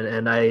orphan.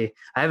 And I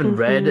haven't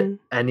read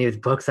any of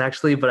his books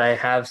actually, but I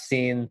have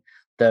seen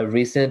the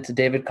recent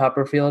David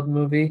Copperfield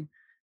movie.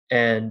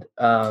 And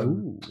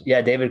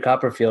David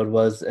Copperfield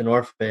was an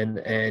orphan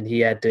and he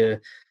had to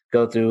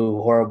go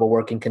through horrible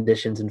working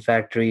conditions in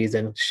factories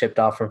and shipped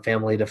off from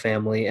family to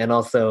family. And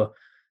also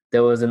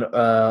there was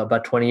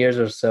about 20 years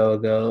or so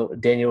ago,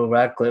 Daniel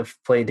Radcliffe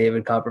played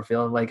David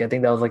Copperfield. I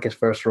think that was his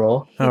first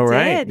role. Oh,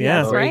 right.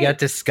 Yeah. Where he got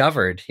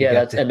discovered.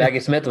 And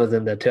Maggie Smith was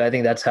in there too. I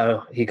think that's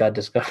how he got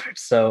discovered.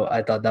 So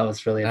I thought that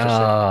was really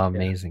interesting. Oh,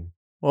 amazing.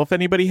 Well, if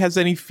anybody has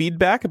any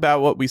feedback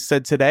about what we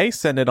said today,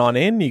 send it on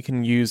in. You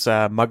can use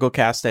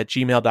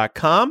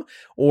mugglecast@gmail.com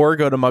or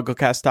go to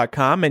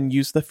mugglecast.com and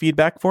use the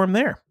feedback form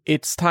there.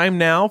 It's time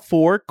now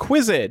for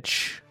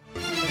Quizzitch.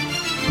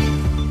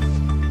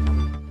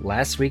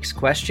 Last week's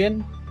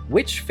question: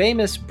 which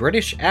famous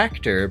British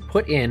actor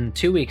put in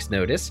 2 weeks'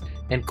 notice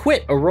and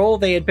quit a role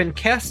they had been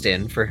cast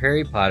in for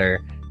Harry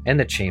Potter and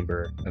the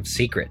Chamber of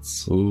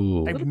Secrets?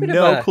 Ooh. I have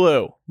no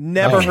clue.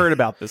 Never heard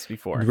about this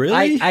before.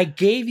 Really? I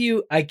gave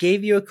you a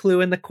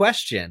clue in the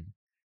question.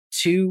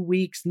 2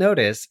 weeks'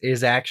 notice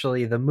is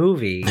actually the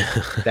movie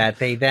that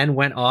they then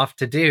went off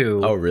to do.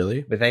 Oh,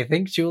 really? With, I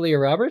think, Julia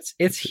Roberts.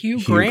 It's Hugh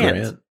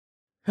Grant.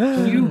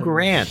 Hugh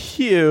Grant.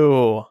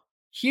 Hugh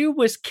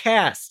was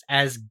cast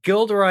as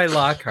Gilderoy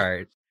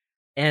Lockhart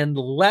and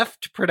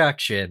left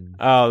production.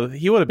 Oh,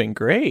 he would have been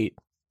great.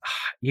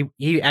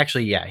 He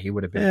actually, he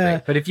would have been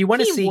great. But if you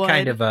want to see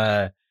kind of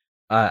a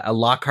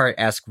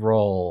Lockhart-esque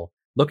role,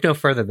 look no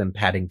further than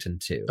Paddington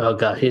 2. Oh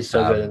god, he's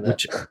so good in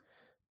that.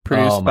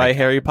 Produced by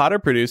Harry Potter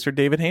producer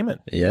David Heyman.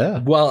 Yeah.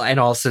 Well, and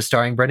also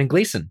starring Brendan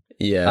Gleeson.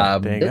 Yeah.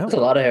 There's a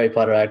lot of Harry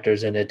Potter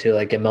actors in it too,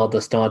 like Imelda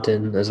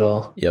Staunton as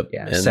well. Yep.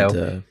 Yeah.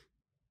 And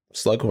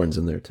Slughorn's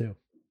in there too.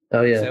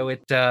 Oh yeah. So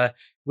it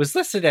was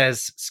listed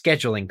as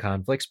scheduling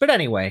conflicts, but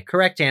anyway,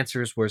 correct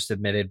answers were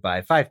submitted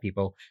by 5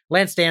 people: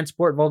 Lance Dan,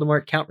 Sport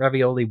Voldemort, Count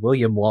Ravioli,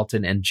 William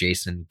Walton, and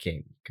Jason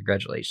King.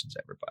 Congratulations,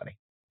 everybody.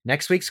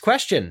 Next week's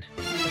question: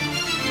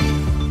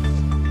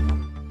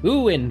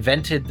 who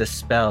invented the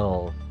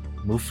spell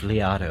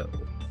Muffliato?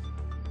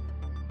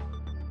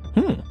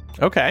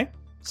 Okay.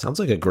 Sounds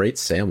like a great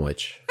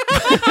sandwich.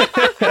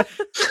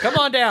 Come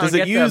on down. Does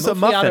it use a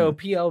muffin?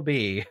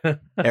 PLB.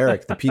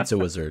 Eric, the pizza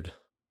wizard.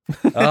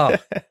 Oh,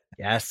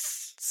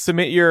 yes.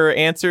 Submit your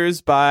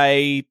answers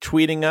by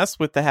tweeting us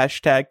with the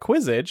hashtag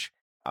Quizzitch.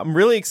 I'm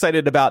really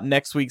excited about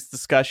next week's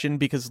discussion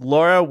because,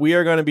 Laura, we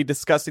are going to be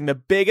discussing the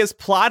biggest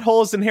plot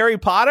holes in Harry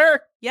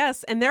Potter.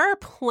 Yes, and there are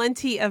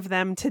plenty of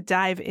them to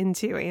dive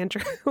into,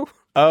 Andrew.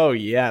 Oh,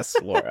 yes,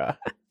 Laura.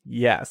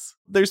 Yes.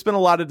 There's been a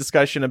lot of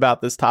discussion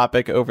about this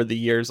topic over the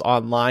years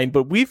online,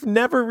 but we've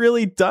never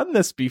really done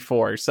this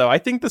before. So I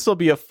think this will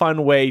be a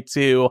fun way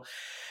to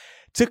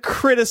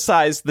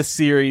criticize the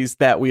series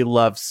that we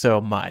love so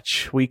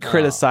much. We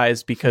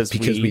criticize because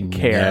we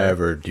care.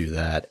 Never do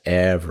that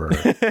ever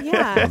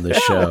on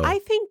the show. I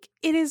think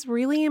it is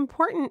really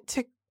important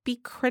to be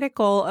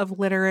critical of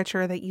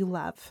literature that you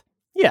love.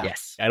 Yeah.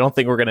 Yes. I don't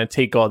think we're going to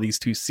take all these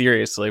too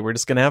seriously. We're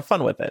just going to have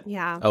fun with it.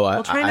 Yeah. Oh,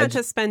 we'll try not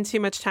to spend too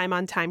much time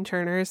on time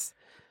turners.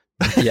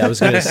 Yeah, I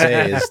was going to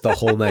say, is the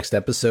whole next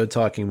episode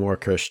talking more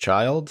Cursed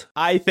Child?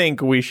 I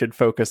think we should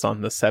focus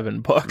on the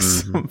 7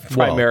 books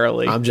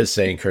primarily. Well, I'm just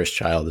saying Cursed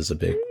Child is a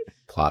big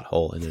plot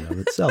hole in and of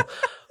itself.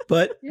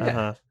 But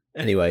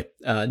anyway,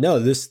 no,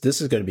 this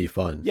is going to be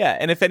fun. Yeah,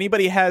 and if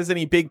anybody has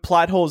any big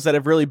plot holes that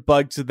have really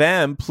bugged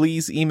them,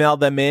 please email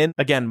them in.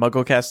 Again,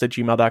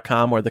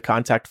 mugglecast@gmail.com or the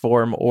contact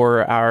form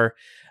or our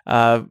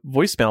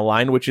voicemail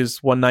line, which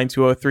is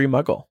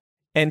 19203-MUGGLE.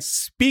 And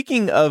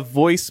speaking of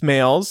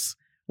voicemails,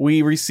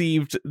 we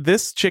received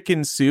this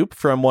chicken soup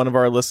from one of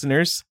our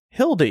listeners,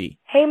 Hildy.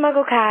 Hey,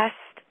 MuggleCast.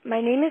 My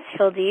name is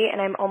Hildy,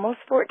 and I'm almost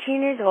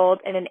 14 years old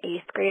and an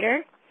 8th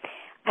grader.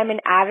 I'm an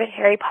avid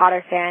Harry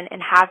Potter fan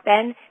and have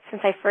been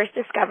since I first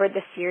discovered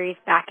the series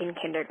back in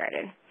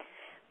kindergarten.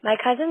 My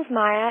cousins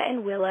Maya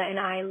and Willa and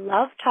I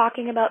love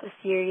talking about the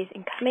series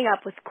and coming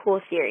up with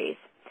cool theories.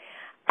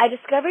 I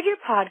discovered your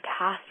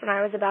podcast when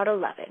I was about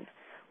 11,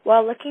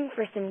 while looking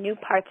for some new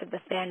parts of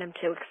the fandom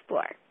to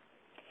explore.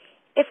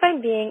 If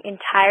I'm being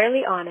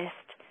entirely honest,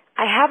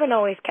 I haven't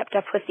always kept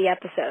up with the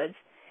episodes,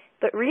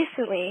 but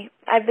recently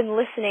I've been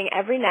listening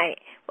every night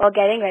while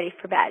getting ready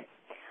for bed.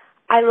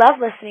 I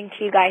love listening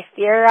to you guys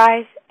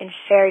theorize and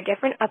share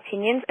different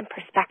opinions and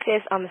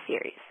perspectives on the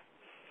series.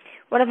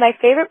 One of my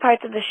favorite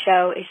parts of the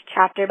show is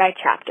chapter by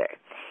chapter.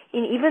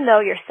 And even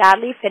though you're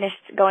sadly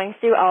finished going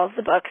through all of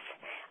the books,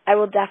 I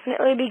will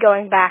definitely be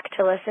going back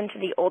to listen to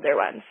the older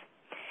ones.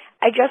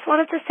 I just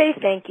wanted to say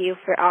thank you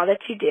for all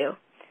that you do.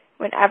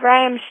 Whenever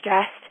I am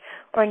stressed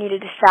or need a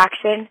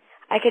distraction,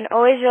 I can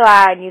always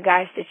rely on you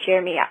guys to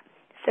cheer me up.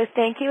 So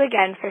thank you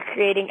again for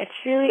creating a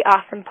truly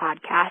awesome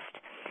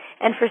podcast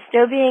and for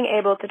still being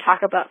able to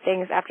talk about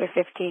things after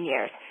 15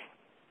 years.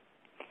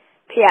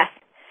 P.S.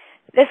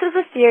 This is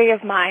a theory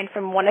of mine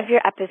from one of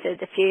your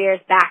episodes a few years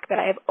back that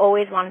I have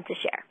always wanted to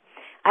share.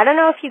 I don't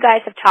know if you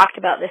guys have talked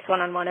about this one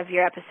on one of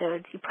your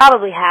episodes. You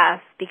probably have,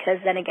 because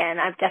then again,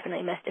 I've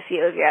definitely missed a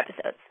few of your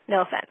episodes.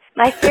 No offense.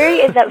 My theory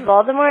is that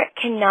Voldemort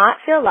cannot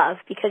feel love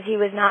because he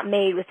was not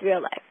made with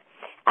real life.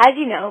 As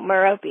you know,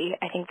 Merope,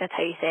 I think that's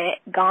how you say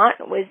it, Gaunt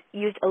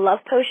used a love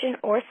potion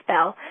or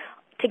spell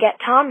to get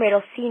Tom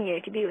Riddle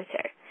Sr. to be with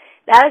her.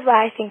 That is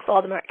why I think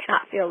Voldemort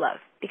cannot feel love,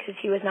 because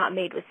he was not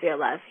made with real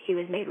love. He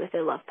was made with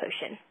a love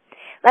potion.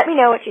 Let me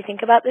know what you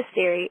think about this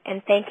theory,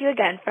 and thank you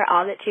again for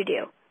all that you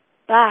do.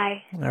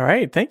 Bye. All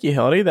right. Thank you,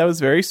 Hildy. That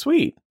was very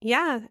sweet.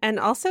 Yeah, and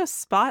also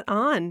spot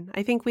on.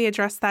 I think we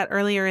addressed that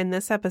earlier in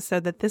this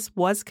episode, that this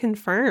was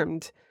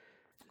confirmed.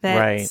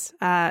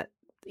 That,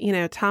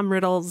 Tom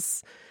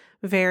Riddle's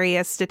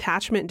various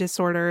detachment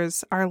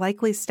disorders are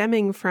likely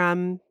stemming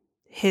from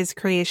his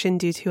creation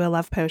due to a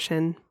love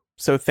potion.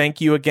 So thank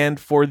you again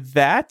for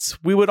that.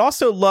 We would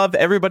also love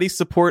everybody's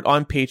support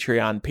on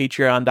Patreon.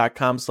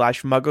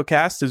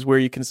 Patreon.com/MuggleCast is where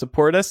you can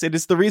support us. It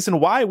is the reason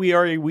why we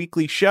are a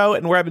weekly show,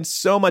 and we're having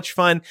so much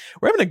fun.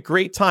 We're having a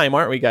great time,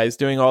 aren't we, guys,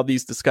 doing all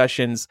these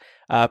discussions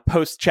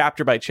post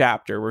chapter by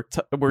chapter.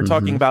 We're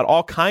talking about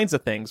all kinds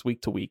of things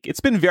week to week.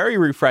 It's been very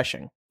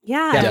refreshing.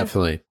 Yeah.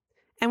 Definitely.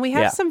 And we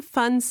have some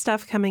fun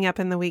stuff coming up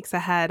in the weeks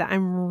ahead.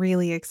 I'm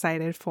really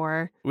excited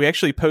for. We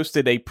actually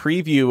posted a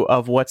preview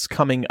of what's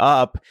coming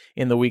up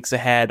in the weeks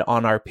ahead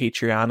on our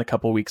Patreon a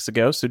couple weeks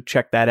ago. So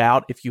check that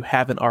out if you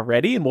haven't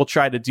already. And we'll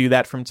try to do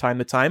that from time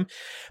to time.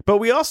 But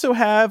we also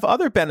have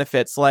other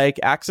benefits like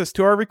access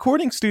to our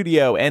recording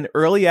studio and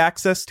early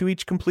access to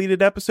each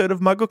completed episode of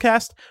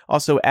MuggleCast.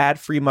 Also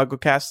ad-free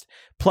MuggleCast.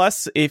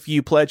 Plus, if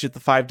you pledge at the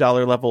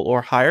 $5 level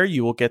or higher,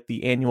 you will get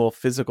the annual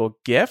physical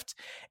gift.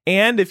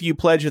 And if you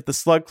pledge at the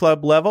Slug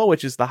Club level,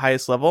 which is the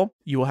highest level,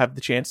 you will have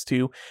the chance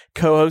to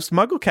co-host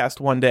MuggleCast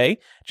one day,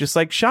 just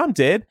like Sham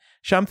did.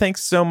 Sham,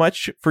 thanks so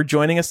much for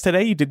joining us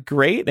today. You did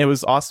great. It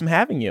was awesome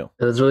having you.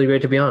 It was really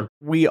great to be on.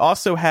 We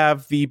also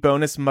have the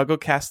bonus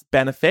MuggleCast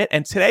benefit,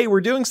 and today we're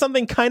doing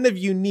something kind of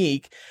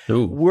unique.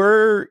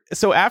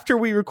 So after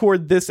we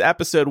record this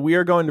episode, we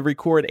are going to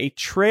record a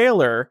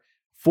trailer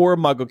for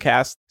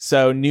MuggleCast,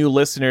 so new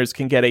listeners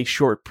can get a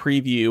short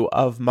preview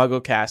of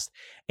MuggleCast.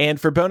 And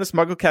for bonus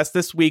MuggleCast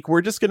this week,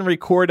 we're just going to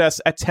record us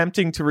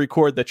attempting to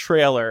record the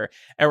trailer,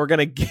 and we're going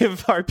to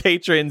give our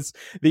patrons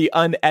the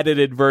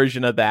unedited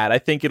version of that. I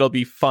think it'll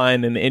be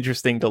fun and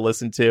interesting to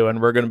listen to,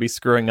 and we're going to be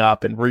screwing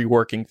up and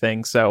reworking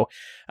things, so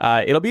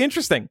it'll be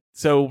interesting.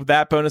 So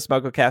that bonus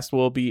MuggleCast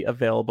will be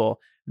available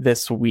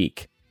this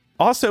week.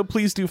 Also,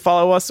 please do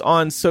follow us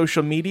on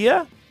social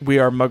media. We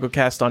are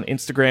MuggleCast on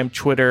Instagram,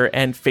 Twitter,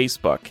 and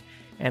Facebook.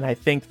 And I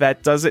think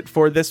that does it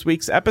for this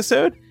week's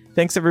episode.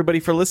 Thanks,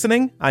 everybody, for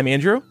listening. I'm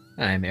Andrew.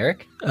 I'm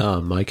Eric.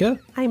 Micah.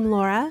 I'm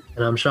Laura.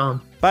 And I'm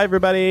Sean. Bye,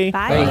 everybody.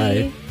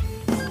 Bye. Bye.